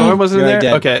already Storm dead. wasn't there?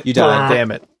 Dead. Okay, you died. Damn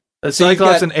it.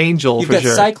 Cyclops and Angel, you've for got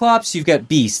sure. Cyclops, you've got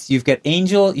Beast, you've got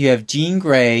Angel, you have Jean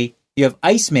Grey, you have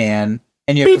Iceman,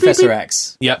 and you have Professor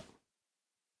X. Yep.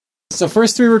 So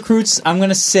first 3 recruits, I'm going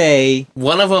to say...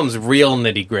 One of them's real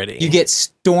nitty-gritty. You get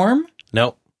Storm?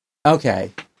 Nope.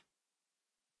 Okay.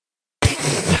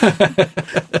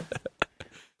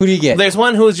 Who do you get? There's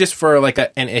one who's just for like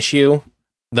an issue,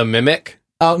 the Mimic.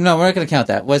 Oh no, we're not going to count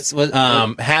that. What?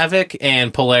 Havoc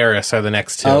and Polaris are the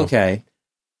next 2. Okay.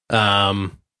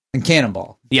 And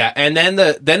Cannonball. Yeah, and then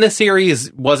the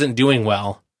series wasn't doing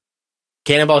well.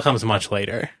 Cannonball comes much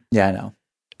later. Yeah, I know.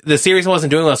 The series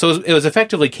wasn't doing well, so it was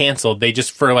effectively canceled. They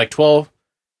just for like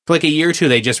a year or 2,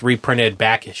 they just reprinted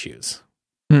back issues,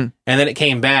 and then it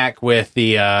came back with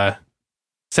the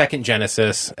second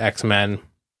Genesis X-Men.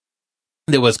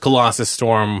 There was Colossus,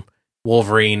 Storm,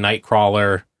 Wolverine,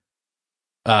 Nightcrawler,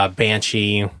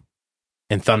 Banshee,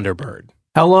 and Thunderbird.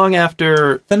 How long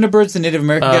after Thunderbird's the Native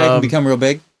American guy who can become real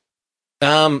big?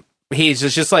 He's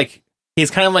just like he's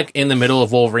kind of like in the middle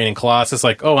of Wolverine and Colossus,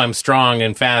 like, oh, I'm strong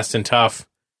and fast and tough,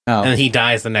 and then he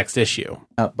dies the next issue.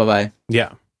 Oh, bye.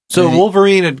 Yeah. So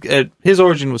Wolverine, his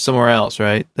origin was somewhere else,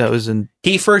 right? That was in.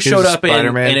 He first showed up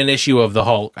in an issue of the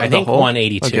Hulk. I think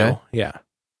 182. Okay. Yeah.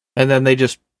 And then they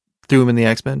just threw him in the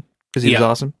X-Men because he was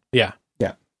awesome. Yeah.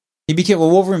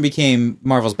 Wolverine became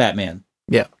Marvel's Batman.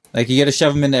 Yeah. Like you got to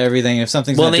shove him into everything. If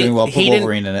something's not doing well, put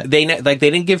Wolverine in it. They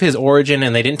didn't give his origin,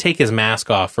 and they didn't take his mask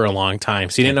off for a long time,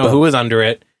 so you didn't know who was under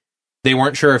it. They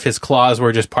weren't sure if his claws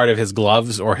were just part of his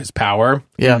gloves or his power.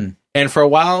 Yeah. And for a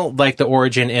while, like the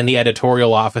origin in the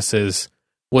editorial offices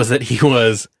was that he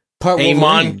was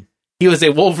he was a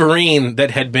Wolverine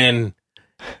that had been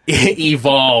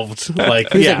evolved.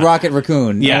 Like he was like Rocket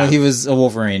Raccoon. Yeah, he was a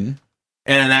Wolverine.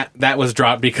 And that was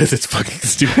dropped because it's fucking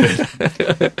stupid.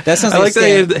 That sounds. I like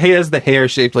that he has the hair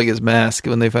shaped like his mask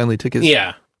when they finally took his.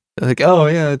 Yeah. Like, oh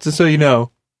yeah, it's just so you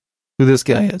know who this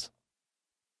guy is.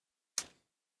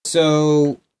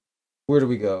 So, where do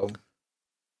we go?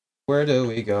 Let's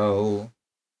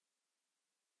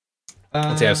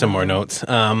see, I have some more notes.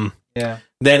 Yeah.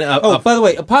 Then, by the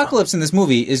way, Apocalypse in this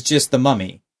movie is just the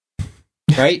Mummy,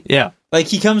 right? Yeah. Like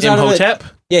he comes out of it.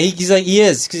 Yeah, he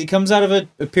is because he comes out of a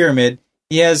pyramid.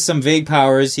 He has some vague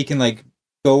powers. He can like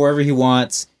go wherever he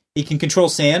wants. He can control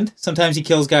sand. Sometimes he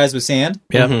kills guys with sand.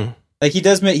 Yeah. Mm-hmm. Like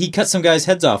he cuts some guys'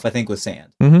 heads off, I think, with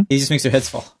sand. Mm-hmm. He just makes their heads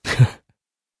fall.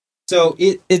 So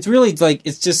it's really like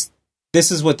it's just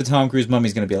this is what the Tom Cruise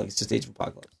Mummy's going to be like. It's just Age of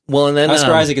Apocalypse. Well, and then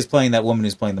Oscar Isaac is playing that woman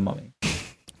who's playing the Mummy.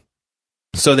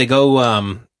 So they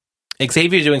go.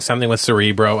 Xavier's doing something with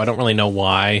Cerebro. I don't really know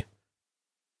why.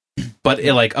 But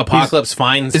Apocalypse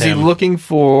finds him. Is he looking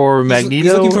for Magneto?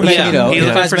 He's looking for Magneto. Yeah, he's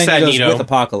looking for Magneto with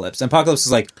Apocalypse. And Apocalypse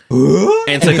is like,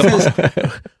 and it's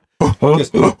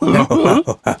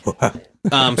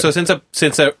so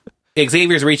since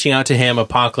Xavier's reaching out to him,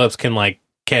 Apocalypse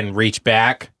can reach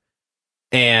back,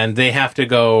 and they have to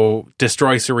go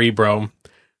destroy Cerebro.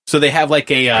 So they have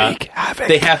like a wreak havoc.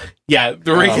 They have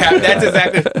the wreak havoc. That's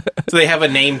exactly. So they have a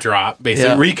name drop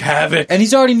basically. Wreak havoc, and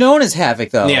he's already known as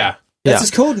Havoc though. Yeah. That's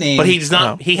his code name. But he's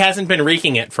not. No. He hasn't been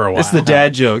wreaking it for a while. It's the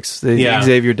dad jokes. The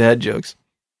Xavier dad jokes.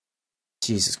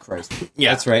 Jesus Christ. Yeah.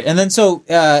 That's right. And then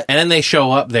and then they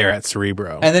show up there at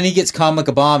Cerebro. And then he gets calm like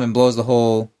a bomb and blows the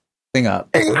whole thing up.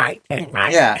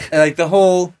 Yeah. Like the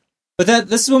whole... But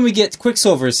this is when we get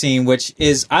Quicksilver's scene, which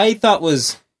is, I thought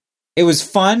was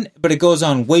fun, but it goes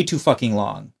on way too fucking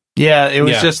long. Yeah, it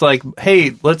was just like,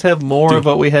 hey, let's have more of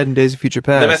what we had in Days of Future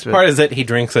Past. The best part is that he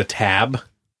drinks a tab.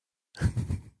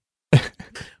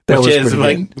 Which is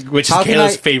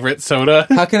Kayla's favorite soda.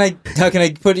 How can I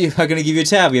give you a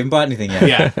tab? We haven't bought anything yet.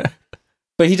 Yeah.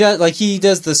 But he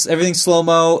does this everything slow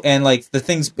mo and like the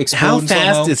things explode. How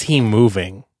fast is he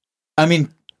moving? I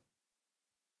mean,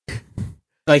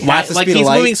 like half the speed he's of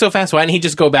light. moving so fast. Why didn't he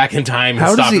just go back in time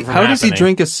and stop it from How does he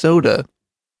drink a soda?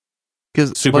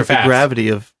 Because super fast. The gravity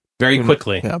of very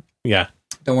quickly. Yeah.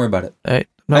 Don't worry about it. Right.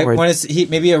 When it's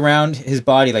maybe around his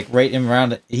body, like right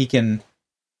around it, he can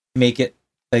make it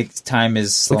like time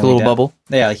is slowing like a little down. bubble.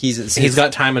 Yeah, like he's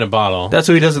got time in a bottle. That's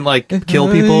why he doesn't like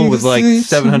kill people with like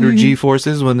 700 G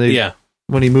forces when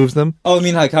he moves them. Oh, I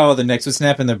mean like how the necks would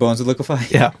snap and their bones would liquefy.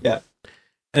 Yeah, yeah.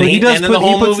 And he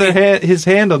puts his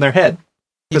hand on their head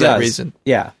for that reason.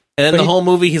 Yeah. And then the whole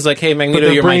movie, he's like, "Hey, Magneto,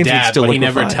 you're my dad," but he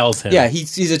never tells him. Yeah,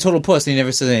 he's a total puss, and he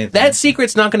never says anything. That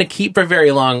secret's not going to keep for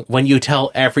very long when you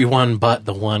tell everyone but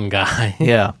the one guy.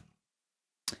 Yeah.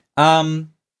 So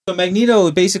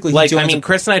Magneto basically, like, I mean,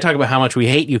 Chris and I talk about how much we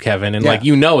hate you, Kevin, and like,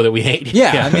 you know that we hate you.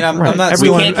 Yeah, I mean, I'm not.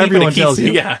 Everyone tells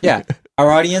you. Yeah.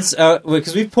 Our audience,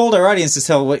 because we've polled our audience to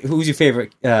tell who's your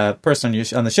favorite person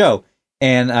on the show,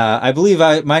 and I believe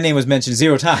my name was mentioned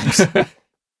 0 times,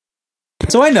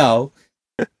 so I know.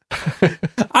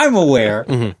 I'm aware.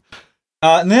 Mm-hmm.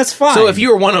 And that's fine. So if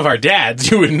you were one of our dads,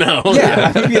 you would know.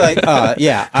 Yeah, I'd be like,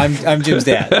 I'm Jim's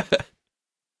dad.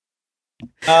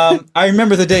 I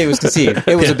remember the day it was conceived.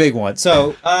 It was a big one.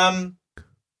 So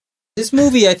this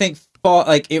movie, I think,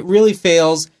 it really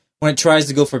fails when it tries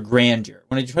to go for grandeur,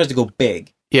 when it tries to go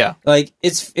big. Yeah. Like,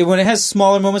 when it has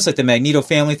smaller moments, like the Magneto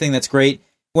family thing, that's great.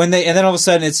 And then all of a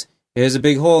sudden here's a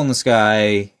big hole in the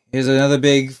sky, here's another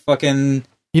big fucking...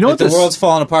 You know what? The world's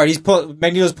falling apart.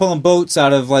 Magneto's pulling boats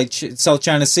out of like South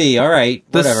China Sea. All right,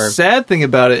 whatever. The sad thing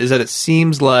about it is that it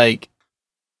seems like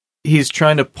he's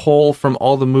trying to pull from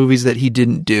all the movies that he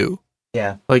didn't do.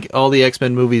 Yeah, like all the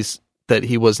X-Men movies that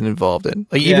he wasn't involved in.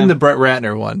 Like even the Brett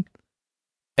Ratner one,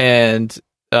 and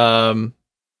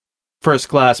First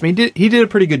Class. I mean, he did a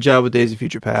pretty good job with Days of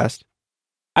Future Past.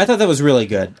 I thought that was really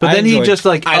good. But then he just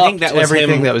like I think that was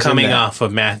everything him that was coming off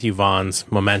of Matthew Vaughn's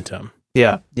momentum.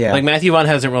 Yeah. Like Matthew Vaughn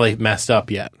hasn't really messed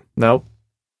up yet. Nope.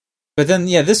 But then,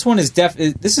 this one is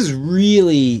this is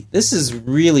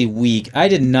really weak. I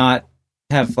did not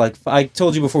have I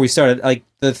told you before we started. Like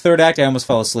the third act, I almost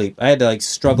fell asleep. I had to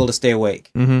struggle to stay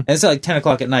awake. Mm-hmm. And it's like 10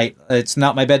 o'clock at night. It's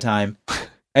not my bedtime.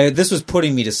 This was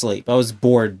putting me to sleep. I was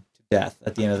bored to death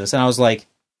at the end of this, and I was like,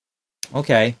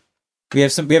 okay, we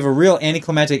have a real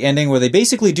anticlimactic ending where they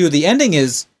basically do the ending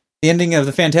is the ending of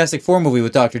the Fantastic Four movie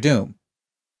with Dr. Doom.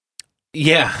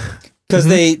 Yeah, because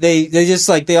they just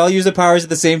they all use their powers at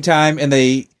the same time, and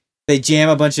they jam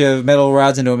a bunch of metal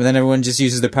rods into him, and then everyone just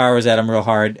uses their powers at him real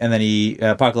hard, and then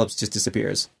Apocalypse just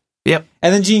disappears. Yep.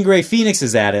 And then Jean Grey Phoenix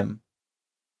is at him.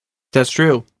 That's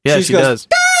true. Yeah, she does.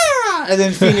 Ah! And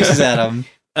then Phoenix is at him.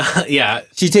 Yeah.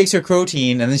 She takes her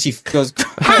protein, and then she goes.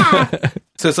 Ah!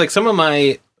 So it's like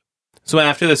So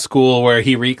after the school where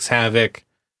he wreaks havoc,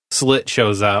 Slit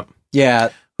shows up. Yeah.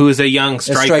 Who is a young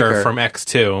striker from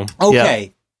X2. Okay. Yeah.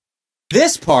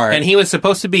 This part... And he was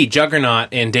supposed to be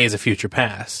Juggernaut in Days of Future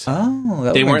Past.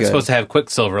 Oh, they weren't supposed to have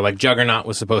Quicksilver. Like, Juggernaut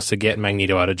was supposed to get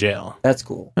Magneto out of jail. That's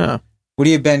cool. Yeah. Would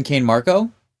he have been Kane Marco?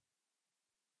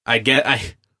 I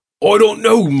don't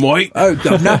know, Mike. Oh,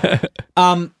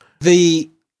 no. The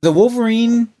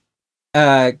Wolverine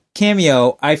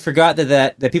cameo, I forgot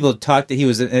that people talked that he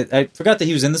was... I forgot that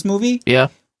he was in this movie. Yeah.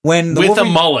 With a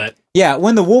mullet. Yeah,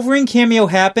 when the Wolverine cameo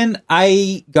happened,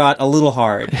 I got a little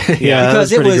hard. Yeah, because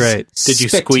that was pretty great. Did you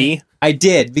squee? I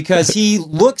did, because he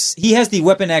has the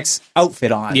Weapon X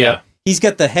outfit on. Yeah. He's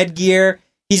got the headgear,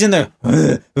 he's in there,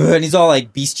 and he's all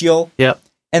like bestial. Yep.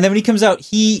 And then when he comes out,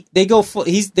 they're able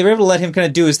to let him kind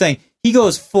of do his thing. He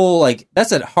goes full,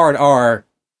 that's a hard R,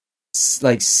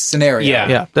 scenario. Yeah.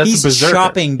 Yeah, that's he's a berserker.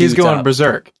 Chopping dudes He's going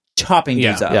up. Chopping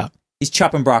dudes up. Yeah. He's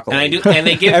chopping broccoli. And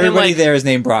they give everybody there is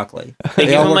named Broccoli. They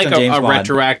give him a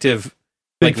retroactive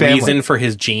reason for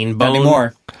his gene bone. Not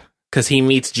anymore. Because he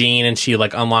meets Jean and she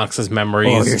unlocks his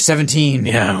memories. Oh, you're 17.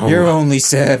 Yeah. You're only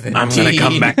 17. I'm going to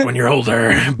come back when you're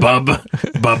older, Bubette.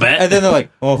 And then they're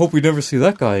like, I hope we never see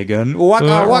that guy again. Waka,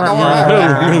 waka,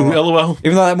 waka. LOL.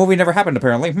 Even though that movie never happened,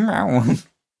 apparently.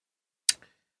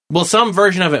 Well, some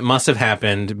version of it must have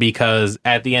happened because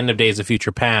at the end of Days of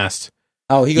Future Past,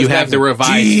 you have the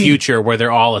revised future where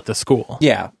they're all at the school.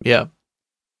 Yeah. Yeah.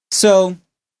 So.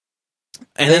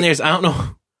 And then there's, I don't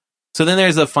know. So then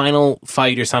there's a final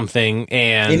fight or something,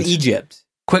 and in Egypt,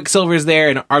 Quicksilver's there,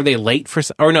 and are they late for?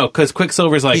 Or no, because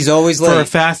Quicksilver's he's always late for a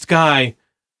fast guy.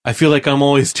 I feel like I'm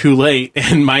always too late.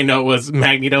 And my note was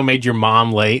Magneto made your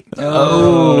mom late.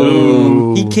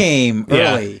 Oh, he came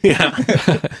early. Yeah.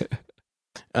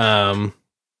 And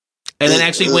then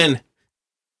actually when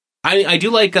I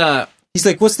do like he's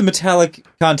like, what's the metallic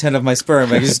content of my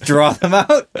sperm? I just draw them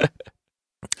out.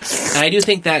 I do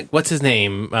think that what's his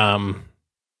name.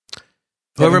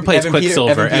 Whoever plays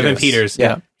Quicksilver, Evan Peters,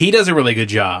 yeah, he does a really good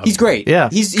job. He's great. Yeah,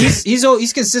 he's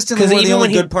consistently one of the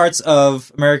only good parts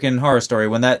of American Horror Story.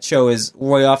 When that show is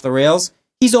way off the rails,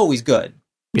 he's always good.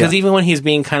 Because even when he's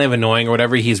being kind of annoying or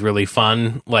whatever, he's really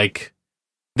fun.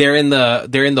 they're in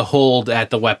the hold at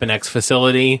the Weapon X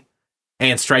facility,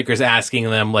 and Stryker's asking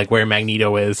them like where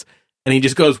Magneto is, and he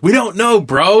just goes, "We don't know,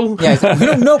 bro." Yeah, we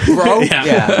don't know, bro.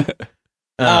 yeah.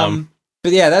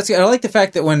 But yeah, I like the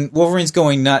fact that when Wolverine's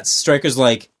going nuts, Stryker's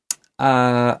like,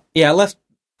 I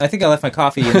think I left my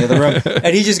coffee in the other room,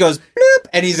 and he just goes, bloop,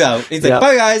 and he's out. He's like,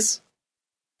 bye guys.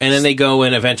 And then they go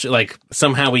and eventually, like,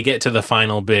 somehow we get to the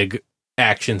final big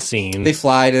action scene. They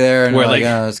fly to there, and we're like,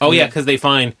 because they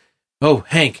find,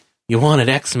 Hank, you wanted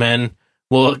X-Men.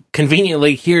 Well,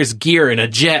 conveniently, here's gear and a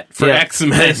jet for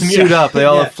X-Men. They suit up. They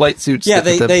all have flight suits. Yeah,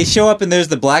 they show up, and there's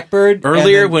the Blackbird.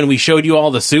 Earlier, when we showed you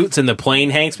all the suits and the plane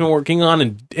Hank's been working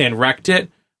on and wrecked it,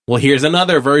 well, here's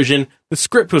another version. The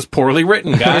script was poorly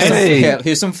written, guys.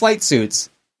 Here's some flight suits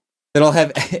that'll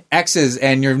have X's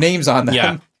and your names on them.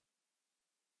 Yeah.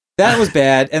 That was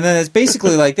bad. And then it's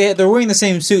basically like they're wearing the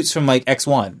same suits from like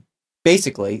X1.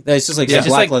 Basically, it's just like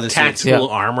black leather tactical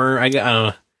armor. I don't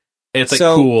know. It's like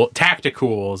cool.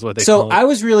 Tactical is what they call it. So I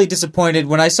was really disappointed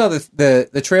when I saw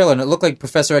the trailer, and it looked like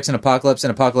Professor X and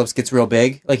Apocalypse gets real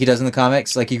big, like he does in the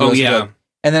comics. Like he goes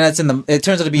and then it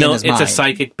turns out to be in his mind. It's a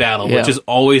psychic battle, which is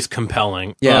always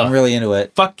compelling. Yeah, I'm really into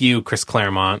it. Fuck you, Chris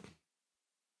Claremont.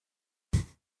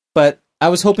 But I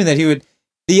was hoping that he would...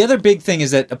 The other big thing is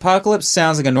that Apocalypse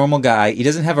sounds like a normal guy. He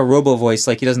doesn't have a robo voice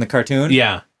like he does in the cartoon.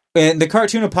 Yeah. And the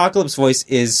cartoon Apocalypse voice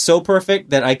is so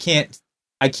perfect that I can't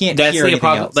hear anything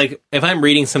else. Like, if I'm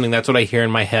reading something, that's what I hear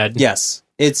in my head. Yes.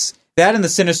 It's that and the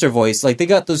Sinister voice. Like, they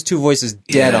got those two voices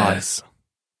dead on.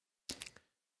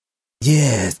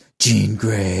 Yes, Jean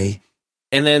Grey.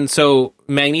 And then, so,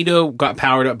 Magneto got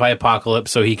powered up by Apocalypse,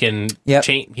 so he can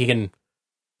he can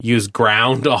use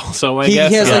ground also, I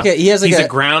guess. He's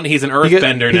an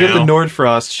earthbender now. He got the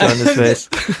Nordfrost shot in his face.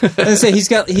 I say he's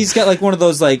got like one of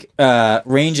those like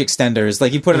range extenders.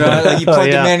 Like you put it on, like you plug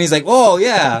him in, and he's like, "Oh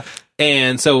yeah."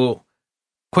 And so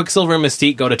Quicksilver and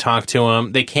Mystique go to talk to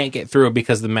him. They can't get through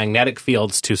because the magnetic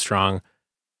field's too strong,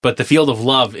 but the field of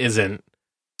love isn't.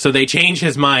 So they change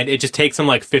his mind. It just takes him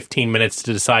like 15 minutes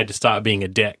to decide to stop being a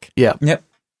dick. Yeah. Yep.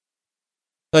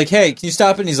 Like, hey, can you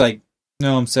stop it? And he's like,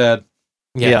 no, I'm sad.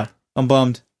 Yeah. I'm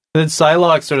bummed. And then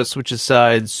Psylocke sort of switches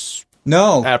sides.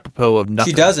 No. Apropos of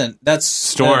nothing. She doesn't. That's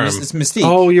Storm. It's Mystique.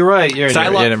 Oh, you're right.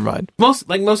 Psylocke, never mind. Most of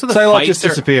the Psylocke fights just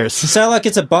disappears. Psylocke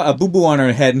gets a boo-boo on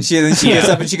her head, and then she gets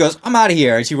up and she goes, I'm out of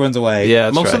here, and she runs away. Yeah,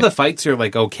 most of the fights are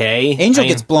like okay. Angel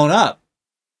gets blown up.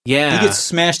 Yeah. He gets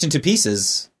smashed into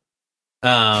pieces.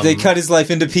 They cut his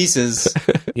life into pieces.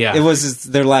 Yeah. It was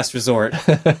their last resort.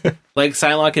 Like,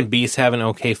 Psylocke and Beast have an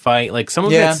okay fight. Like, some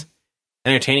of it's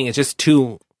entertaining. It's just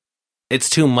too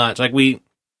much. Like,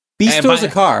 Beast throws a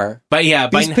car. But yeah.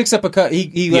 Beast picks up a car.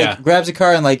 He grabs a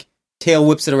car and, like, tail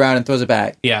whips it around and throws it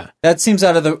back. Yeah. That seems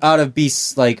out of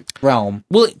Beast's, like, realm.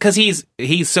 Well, because he's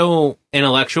so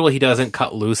intellectual, he doesn't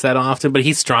cut loose that often, but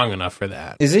he's strong enough for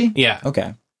that. Is he? Yeah.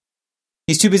 Okay.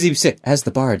 He's too busy sick, as the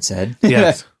Bard said.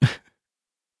 Yes.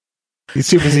 He's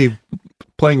too busy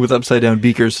playing with upside down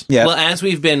beakers. Yeah. Well, as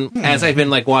I've been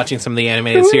like watching some of the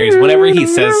animated series, whenever he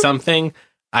says something,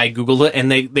 I Googled it, and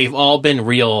they've all been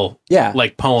real,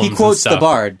 like poems. He quotes and stuff. the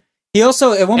Bard. He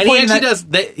also at one point in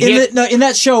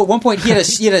that show at one point he had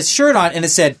a shirt on and it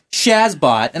said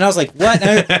Shazbot, and I was like, what?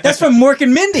 That's from Mork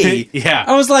and Mindy. Yeah.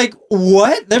 I was like,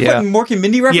 what? They're putting Mork and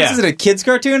Mindy references in a kids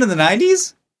cartoon in the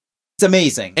 90s? It's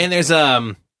amazing. And there's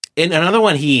in another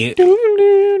one in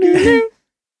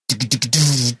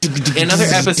another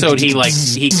episode, he's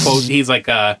like,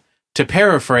 to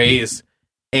paraphrase,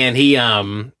 and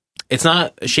it's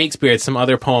not Shakespeare, it's some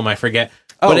other poem, I forget.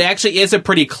 But it actually is a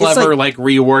pretty clever, like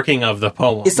reworking of the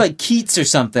poem. It's like Keats or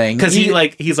something. Because he's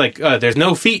like, there's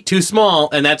no feet too small,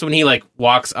 and that's when he like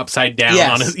walks upside down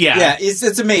on his, Yeah,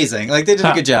 it's amazing. Like, they did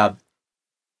a good job.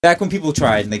 Back when people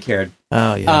tried and they cared.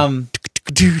 Oh, yeah.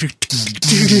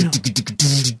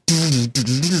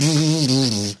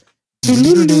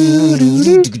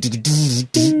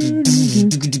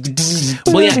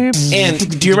 Well, yeah,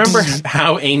 and do you remember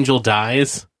how Angel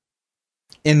dies?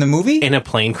 In the movie? In a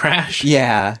plane crash?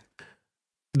 Yeah.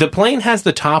 The plane has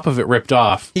the top of it ripped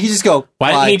off. He can just go,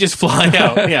 why didn't he just fly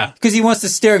out? Yeah. Because he wants to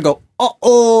stare and go,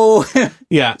 uh-oh.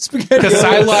 Yeah. Because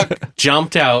Psylocke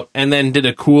jumped out and then did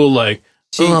a cool, like,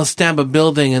 I'll stab a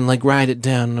building and, like, ride it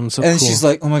down. I'm so cool. And she's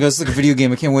like, oh my god, it's like a video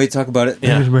game. I can't wait to talk about it.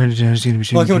 Yeah. Well, I can't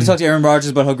wait to talk to Aaron Rodgers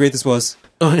about how great this was.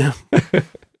 Oh, yeah.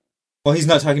 Well, he's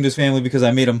not talking to his family because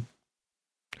I made him.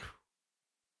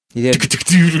 He did.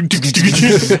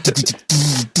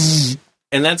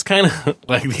 And that's kind of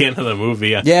like the end of the movie.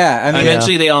 Yeah. I mean,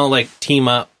 eventually they all like team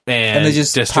up and they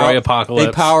just destroy Apocalypse.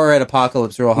 They power at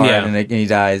Apocalypse real hard and he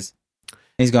dies.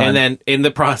 He's gone. And then in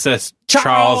the process,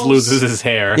 Charles loses his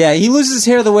hair. Yeah, he loses his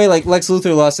hair the way like Lex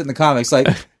Luthor lost it in the comics. Like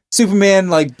Superman,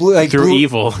 like through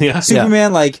evil. Yeah,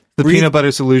 Superman, like the peanut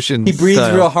butter solution. He breathes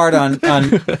real hard on.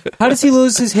 How does he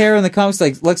lose his hair in the comics?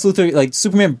 Like Lex Luthor, like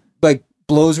Superman, like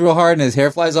blows real hard and his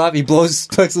hair flies off. He blows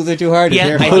Lex Luthor too hard.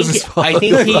 Yeah, I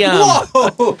think he.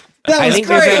 Whoa! I think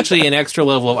there's actually an extra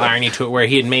level of irony to it where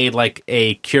he had made like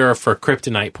a cure for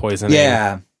kryptonite poisoning.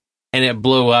 Yeah, and it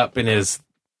blew up in his.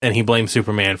 And he blamed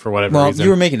Superman for whatever reason. Well, you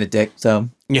were making a dick, so...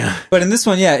 Yeah. But in this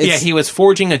one, yeah... he was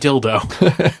forging a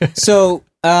dildo. So,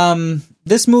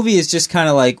 this movie is just kind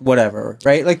of like, whatever,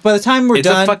 right? Like, by the time we're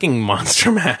done... It's a fucking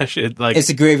monster mash. It's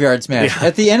a graveyard smash. Yeah.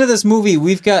 At the end of this movie,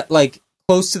 we've got, like,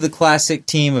 close to the classic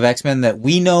team of X-Men that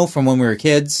we know from when we were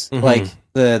kids. Mm-hmm. Like,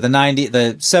 the 90s,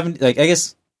 the 70s, like, I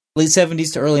guess, late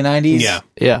 70s to early 90s. Yeah.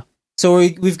 Yeah. So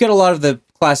we've got a lot of the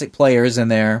classic players in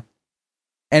there.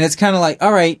 And it's kind of like,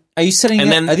 all right, are you setting? Are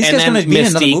these guys going to be in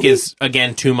another movie? Mystique is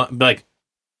again too much. Like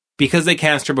because they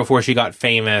cast her before she got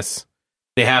famous,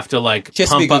 they have to like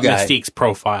pump up Mystique's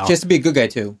profile. She has to be a good guy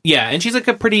too. Yeah, and she's like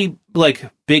a pretty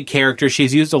like big character.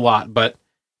 She's used a lot, but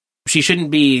she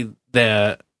shouldn't be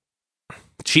the.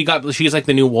 She's like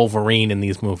the new Wolverine in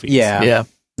these movies. Yeah.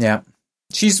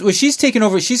 She's taken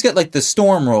over. She's got like the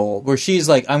Storm role where she's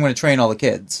like, I'm going to train all the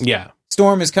kids. Yeah,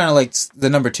 Storm is kind of like the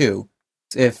number 2.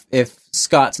 If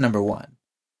Scott's number 1,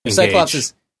 if Cyclops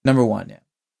is number 1, yeah.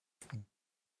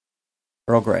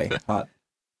 Earl Grey, hot.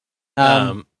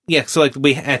 Yeah, so like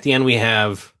at the end we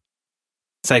have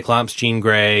Cyclops, Jean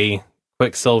Grey,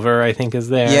 Quicksilver. I think is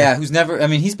there. Yeah, who's never. I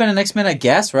mean, he's been an X-Men, I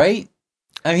guess, right?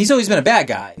 I mean, he's always been a bad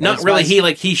guy. Not really.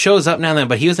 He shows up now and then,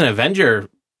 but he was an Avenger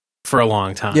for a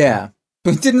long time. Yeah,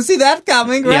 we didn't see that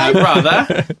coming, right?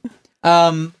 Yeah,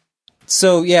 brother.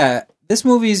 So yeah, this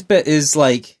movie is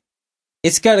like.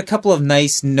 It's got a couple of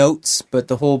nice notes, but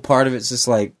the whole part of it's just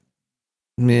like,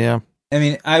 yeah. I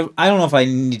mean, I don't know if I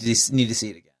need to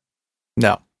see it again.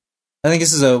 No, I think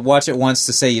this is a watch it once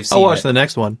to say you've seen. I'll watch the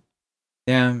next one.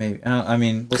 Yeah, maybe. I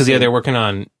mean, because they're working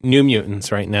on New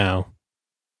Mutants right now,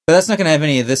 but that's not going to have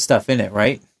any of this stuff in it,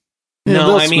 right? Yeah,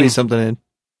 no, I mean something in.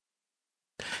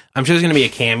 I'm sure there's going to be a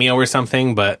cameo or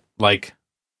something, but like.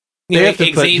 They have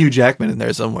to put Hugh Jackman in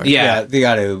there somewhere. Yeah they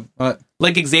got to.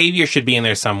 Like Xavier should be in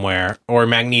there somewhere, or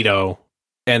Magneto,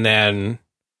 and then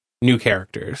new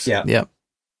characters. Yeah.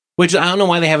 Which I don't know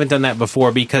why they haven't done that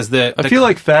before, because I feel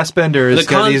like Fassbender has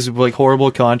got these like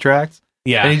horrible contracts.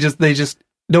 Yeah, and they just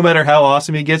no matter how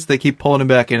awesome he gets, they keep pulling him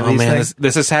back into these things.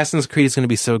 This Assassin's Creed is going to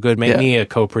be so good. Make me a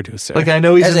co-producer. Like I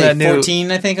know he's in that new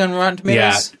 14, I think, on Rotten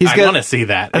Tomatoes. Yeah, I want to see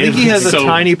that. I think he has a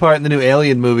tiny part in the new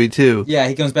Alien movie too. Yeah,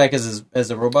 he comes back as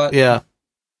a robot. Yeah,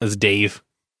 as Dave.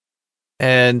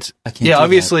 And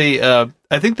obviously, I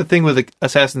think the thing with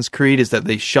Assassin's Creed is that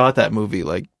they shot that movie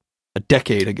like a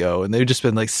decade ago, and they've just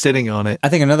been like sitting on it. I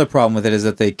think another problem with it is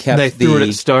that they threw it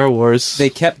at Star Wars. They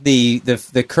kept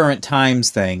the current times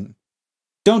thing.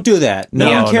 Don't do that.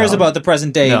 No one cares about the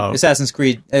present day Assassin's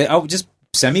Creed. Just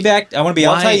send me back. I want to be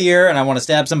Altair, and I want to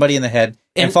stab somebody in the head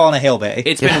and fall in a hail bay.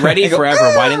 It's been ready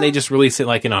forever. Why didn't they just release it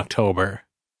like in October?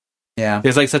 Yeah,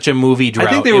 there's like such a movie drought.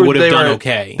 I think they would have done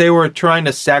okay. They were trying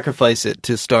to sacrifice it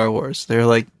to Star Wars. They were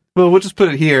like, well, we'll just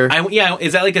put it here.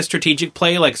 Is that like a strategic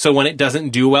play? Like, so when it doesn't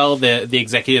do well, the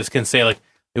executives can say like,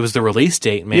 it was the release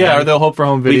date, man. Yeah, or they'll hope for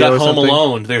home video. We got Home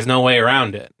Alone. There's no way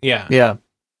around it. Yeah. Yeah.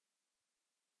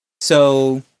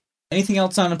 So, anything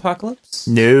else on Apocalypse?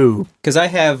 No, because I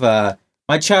have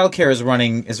my childcare is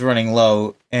running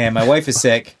low, and my wife is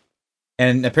sick,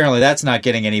 and apparently that's not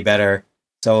getting any better.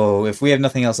 So if we have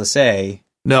nothing else to say...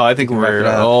 No, I think we're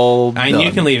all done.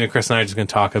 You can leave, and Chris and I are just going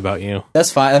to talk about you.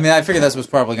 That's fine. I mean, I figured that's what's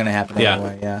probably going to happen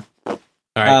anyway. Yeah. All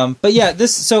right. But yeah,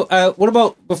 what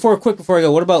about... Before I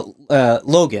go, what about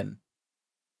Logan?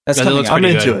 That's coming out. I'm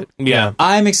into it. Yeah.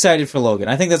 I'm excited for Logan.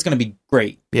 I think that's going to be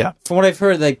great. Yeah. From what I've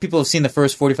heard, like people have seen the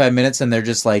first 45 minutes, and they're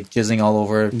just like jizzing all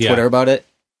over Twitter about it.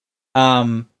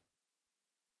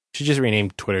 Should just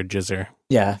rename Twitter Jizzer.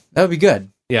 Yeah, that would be good.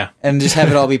 Yeah. And just have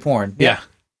it all be porn. Yeah.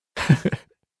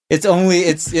 It's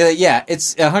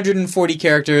 140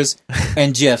 characters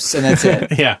and GIFs, and that's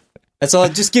it. Yeah. That's all.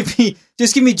 Just give me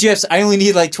GIFs. I only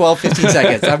need like 12, 15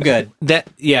 seconds. I'm good.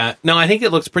 No, I think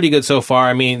it looks pretty good so far.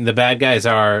 I mean, the bad guys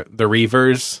are the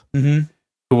Reavers,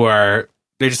 they're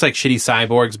just like shitty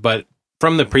cyborgs, but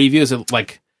from the previews,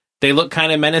 they look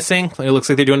kind of menacing. It looks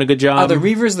like they're doing a good job. Are the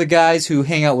Reavers the guys who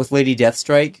hang out with Lady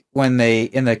Deathstrike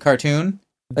in the cartoon?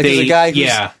 Like there's a guy who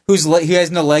has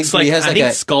no legs, but he has I think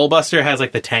Skullbuster has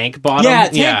like the tank bottom. Yeah,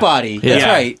 tank body. Yeah. That's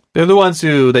right. They're the ones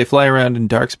who they fly around in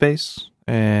dark space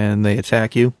and they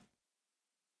attack you,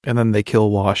 and then they kill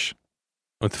Wash.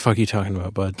 What the fuck are you talking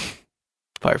about, bud?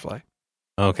 Firefly.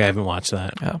 Okay, I haven't watched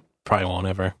that. Yeah. Probably won't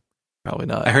ever. Probably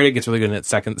not. I heard it gets really good in its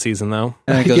second season, though.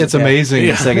 It gets amazing in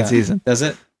the second season. Does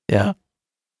it? Yeah.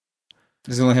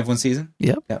 Does it only have one season?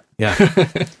 Yep. Yeah.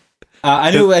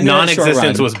 I knew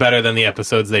non-existence was better than the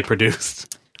episodes they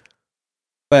produced.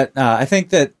 But I think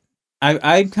that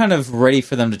I'm kind of ready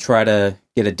for them to try to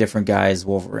get a different guy as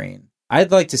Wolverine.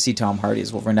 I'd like to see Tom Hardy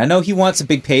as Wolverine. I know he wants a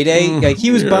big payday. Like he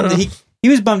was bummed. He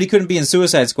was bummed he couldn't be in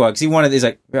Suicide Squad because he's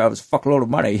like, yeah, it was a fuckload of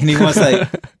money, and he wants like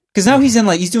because now he's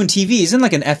doing TV. He's in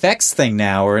like an FX thing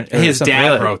now, or his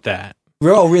dad wrote that.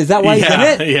 Oh, is that why he's in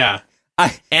it? Yeah.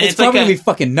 And it's probably going to be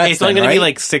fucking nuts. It's only going to be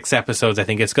like 6 episodes, I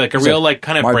think. It's like a real, like,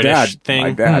 kind of British thing.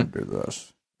 My dad did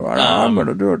this. I'm going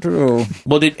to do it too.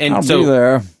 Well, I'll be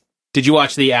there. Did you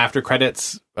watch the after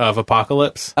credits of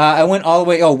Apocalypse? I went all the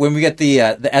way. Oh, when we get the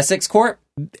Essex Corp?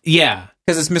 Yeah.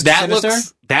 Because it's Mr.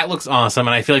 Sinister? That looks awesome,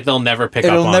 and I feel like they'll never pick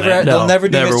up on it. They'll never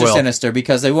do Mr. Sinister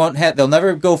because they'll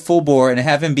never go full bore and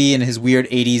have him be in his weird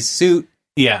 80s suit.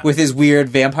 Yeah. With his weird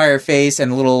vampire face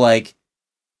and a little, like,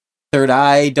 third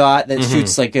eye dot that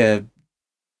shoots like a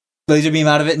laser beam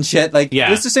out of it and shit. Like,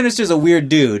 Mr. Sinister's a weird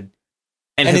dude.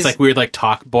 And his like weird like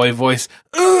talk boy voice.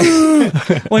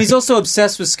 Well, he's also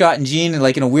obsessed with Scott and Jean, and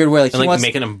like in a weird way, like and, he wants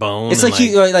making them bone. It's like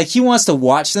he wants to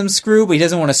watch them screw, but he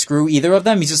doesn't want to screw either of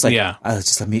them. He's just like,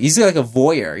 just let me. He's like a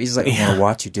voyeur. He's like, I want to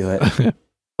watch you do it.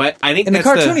 But I think in the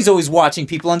cartoon, he's always watching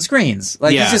people on screens.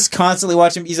 Like he's just constantly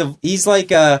watching. He's like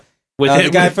the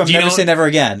guy from Never Say Never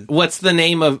Again. What's the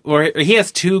name of? Or he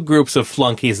has 2 groups of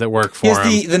flunkies that work for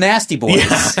him. The Nasty Boys.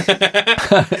 Yeah.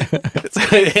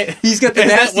 He's got the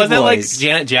Nasty Boys. Wasn't that like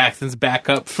Janet Jackson's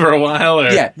backup for a while? Or?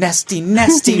 Yeah, nasty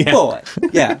boy.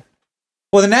 Yeah.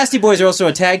 Well, the Nasty Boys are also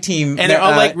a tag team, and they're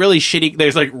all like really shitty.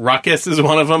 There's like Ruckus is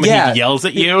one of them, and he yells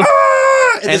at you. And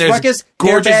there's Ruckus,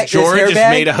 Gorgeous George is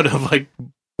made out of like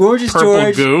Gorgeous purple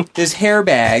George. Goo. There's Hair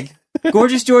Bag.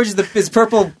 Gorgeous George is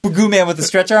purple goo man with the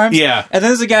stretch arms. Yeah. And then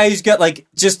there's a guy who's got like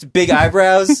just big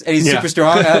eyebrows and he's super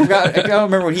strong. I don't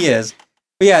remember what he is.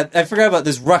 But yeah, I forgot about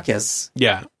this Ruckus.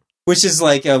 Yeah. Which is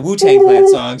like a Wu-Tang Clan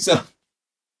song. So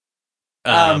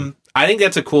I think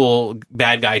that's a cool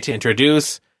bad guy to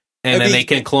introduce. And then they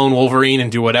can clone Wolverine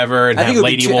and do whatever and have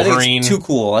Lady Wolverine. I think it's too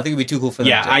cool. I think it'd be too cool for them.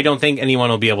 Yeah, I don't think anyone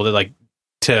will be able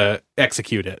to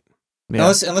execute it.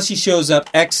 Yeah. Unless he shows up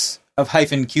X of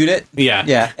hyphen cute it. Yeah.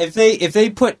 Yeah.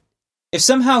 If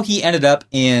somehow he ended up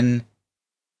in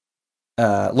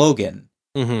Logan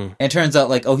and it turns out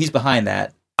like, oh, he's behind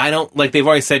that. I don't like they've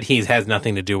already said he has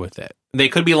nothing to do with it. They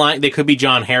could be lying, they could be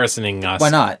John Harrisoning us. Why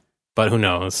not? But who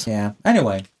knows? Yeah.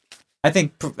 Anyway, I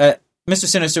think Mr.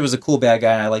 Sinister was a cool bad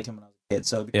guy and I liked him when I was a kid,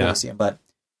 so it'd be cool to see him. But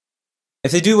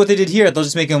if they do what they did here, they'll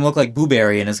just make him look like Boo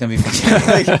Berry and it's gonna be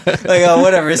fucking like oh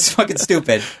whatever, it's fucking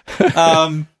stupid.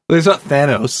 There's not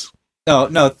Thanos. No,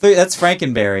 that's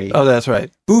Frankenberry. Oh, that's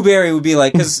right. Boo Berry would be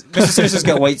like, because Mr. Sinister's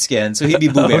got white skin, so he'd be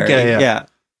Boo Berry. Okay, yeah.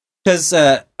 Because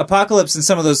Apocalypse and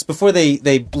some of those, before they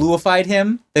bluified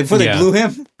him, they blew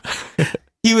him,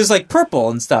 he was like purple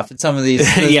and stuff in some of these.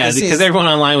 Because everyone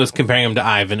online was comparing him to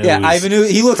Ivan Ooze. Yeah, Ivan Ooze.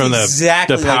 He looks from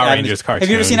exactly the Power like Rangers cartoon. Have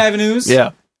you ever seen Ivan Ooze?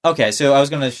 Yeah. Okay, so I was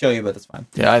going to show you, but that's fine.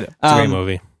 Yeah, I know. It's a great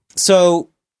movie. So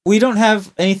we don't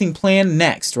have anything planned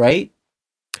next, right?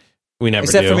 We never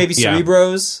Except do. for maybe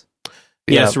Cerebros.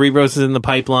 Yeah, Cerebros is in the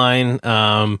pipeline.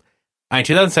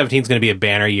 2017 is going to be a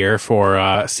banner year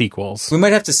for sequels. We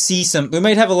might have to see some. We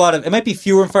might have a lot of. It might be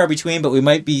fewer and far between, but we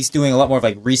might be doing a lot more of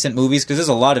like recent movies because there's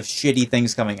a lot of shitty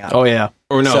things coming out. Oh yeah,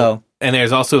 or no. So, and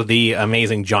there's also the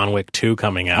amazing John Wick 2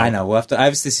 coming out. I know. We'll have to. I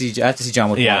have to see John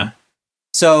Wick 1.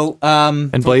 So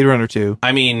and Blade Runner 2.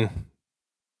 I mean,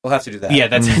 we'll have to do that. Yeah,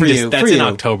 that's in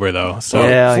October though. So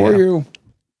for you.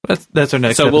 That's our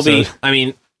next. So episode. We'll be. I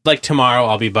mean, like tomorrow,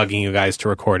 I'll be bugging you guys to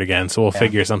record again. So we'll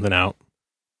figure something out.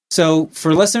 So,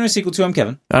 for Less Than a Sequel 2, I'm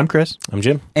Kevin. I'm Chris. I'm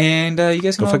Jim. And you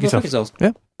guys can go all fuck go yourself. fuck yourselves.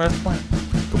 Yeah.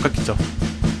 Go fuck yourself.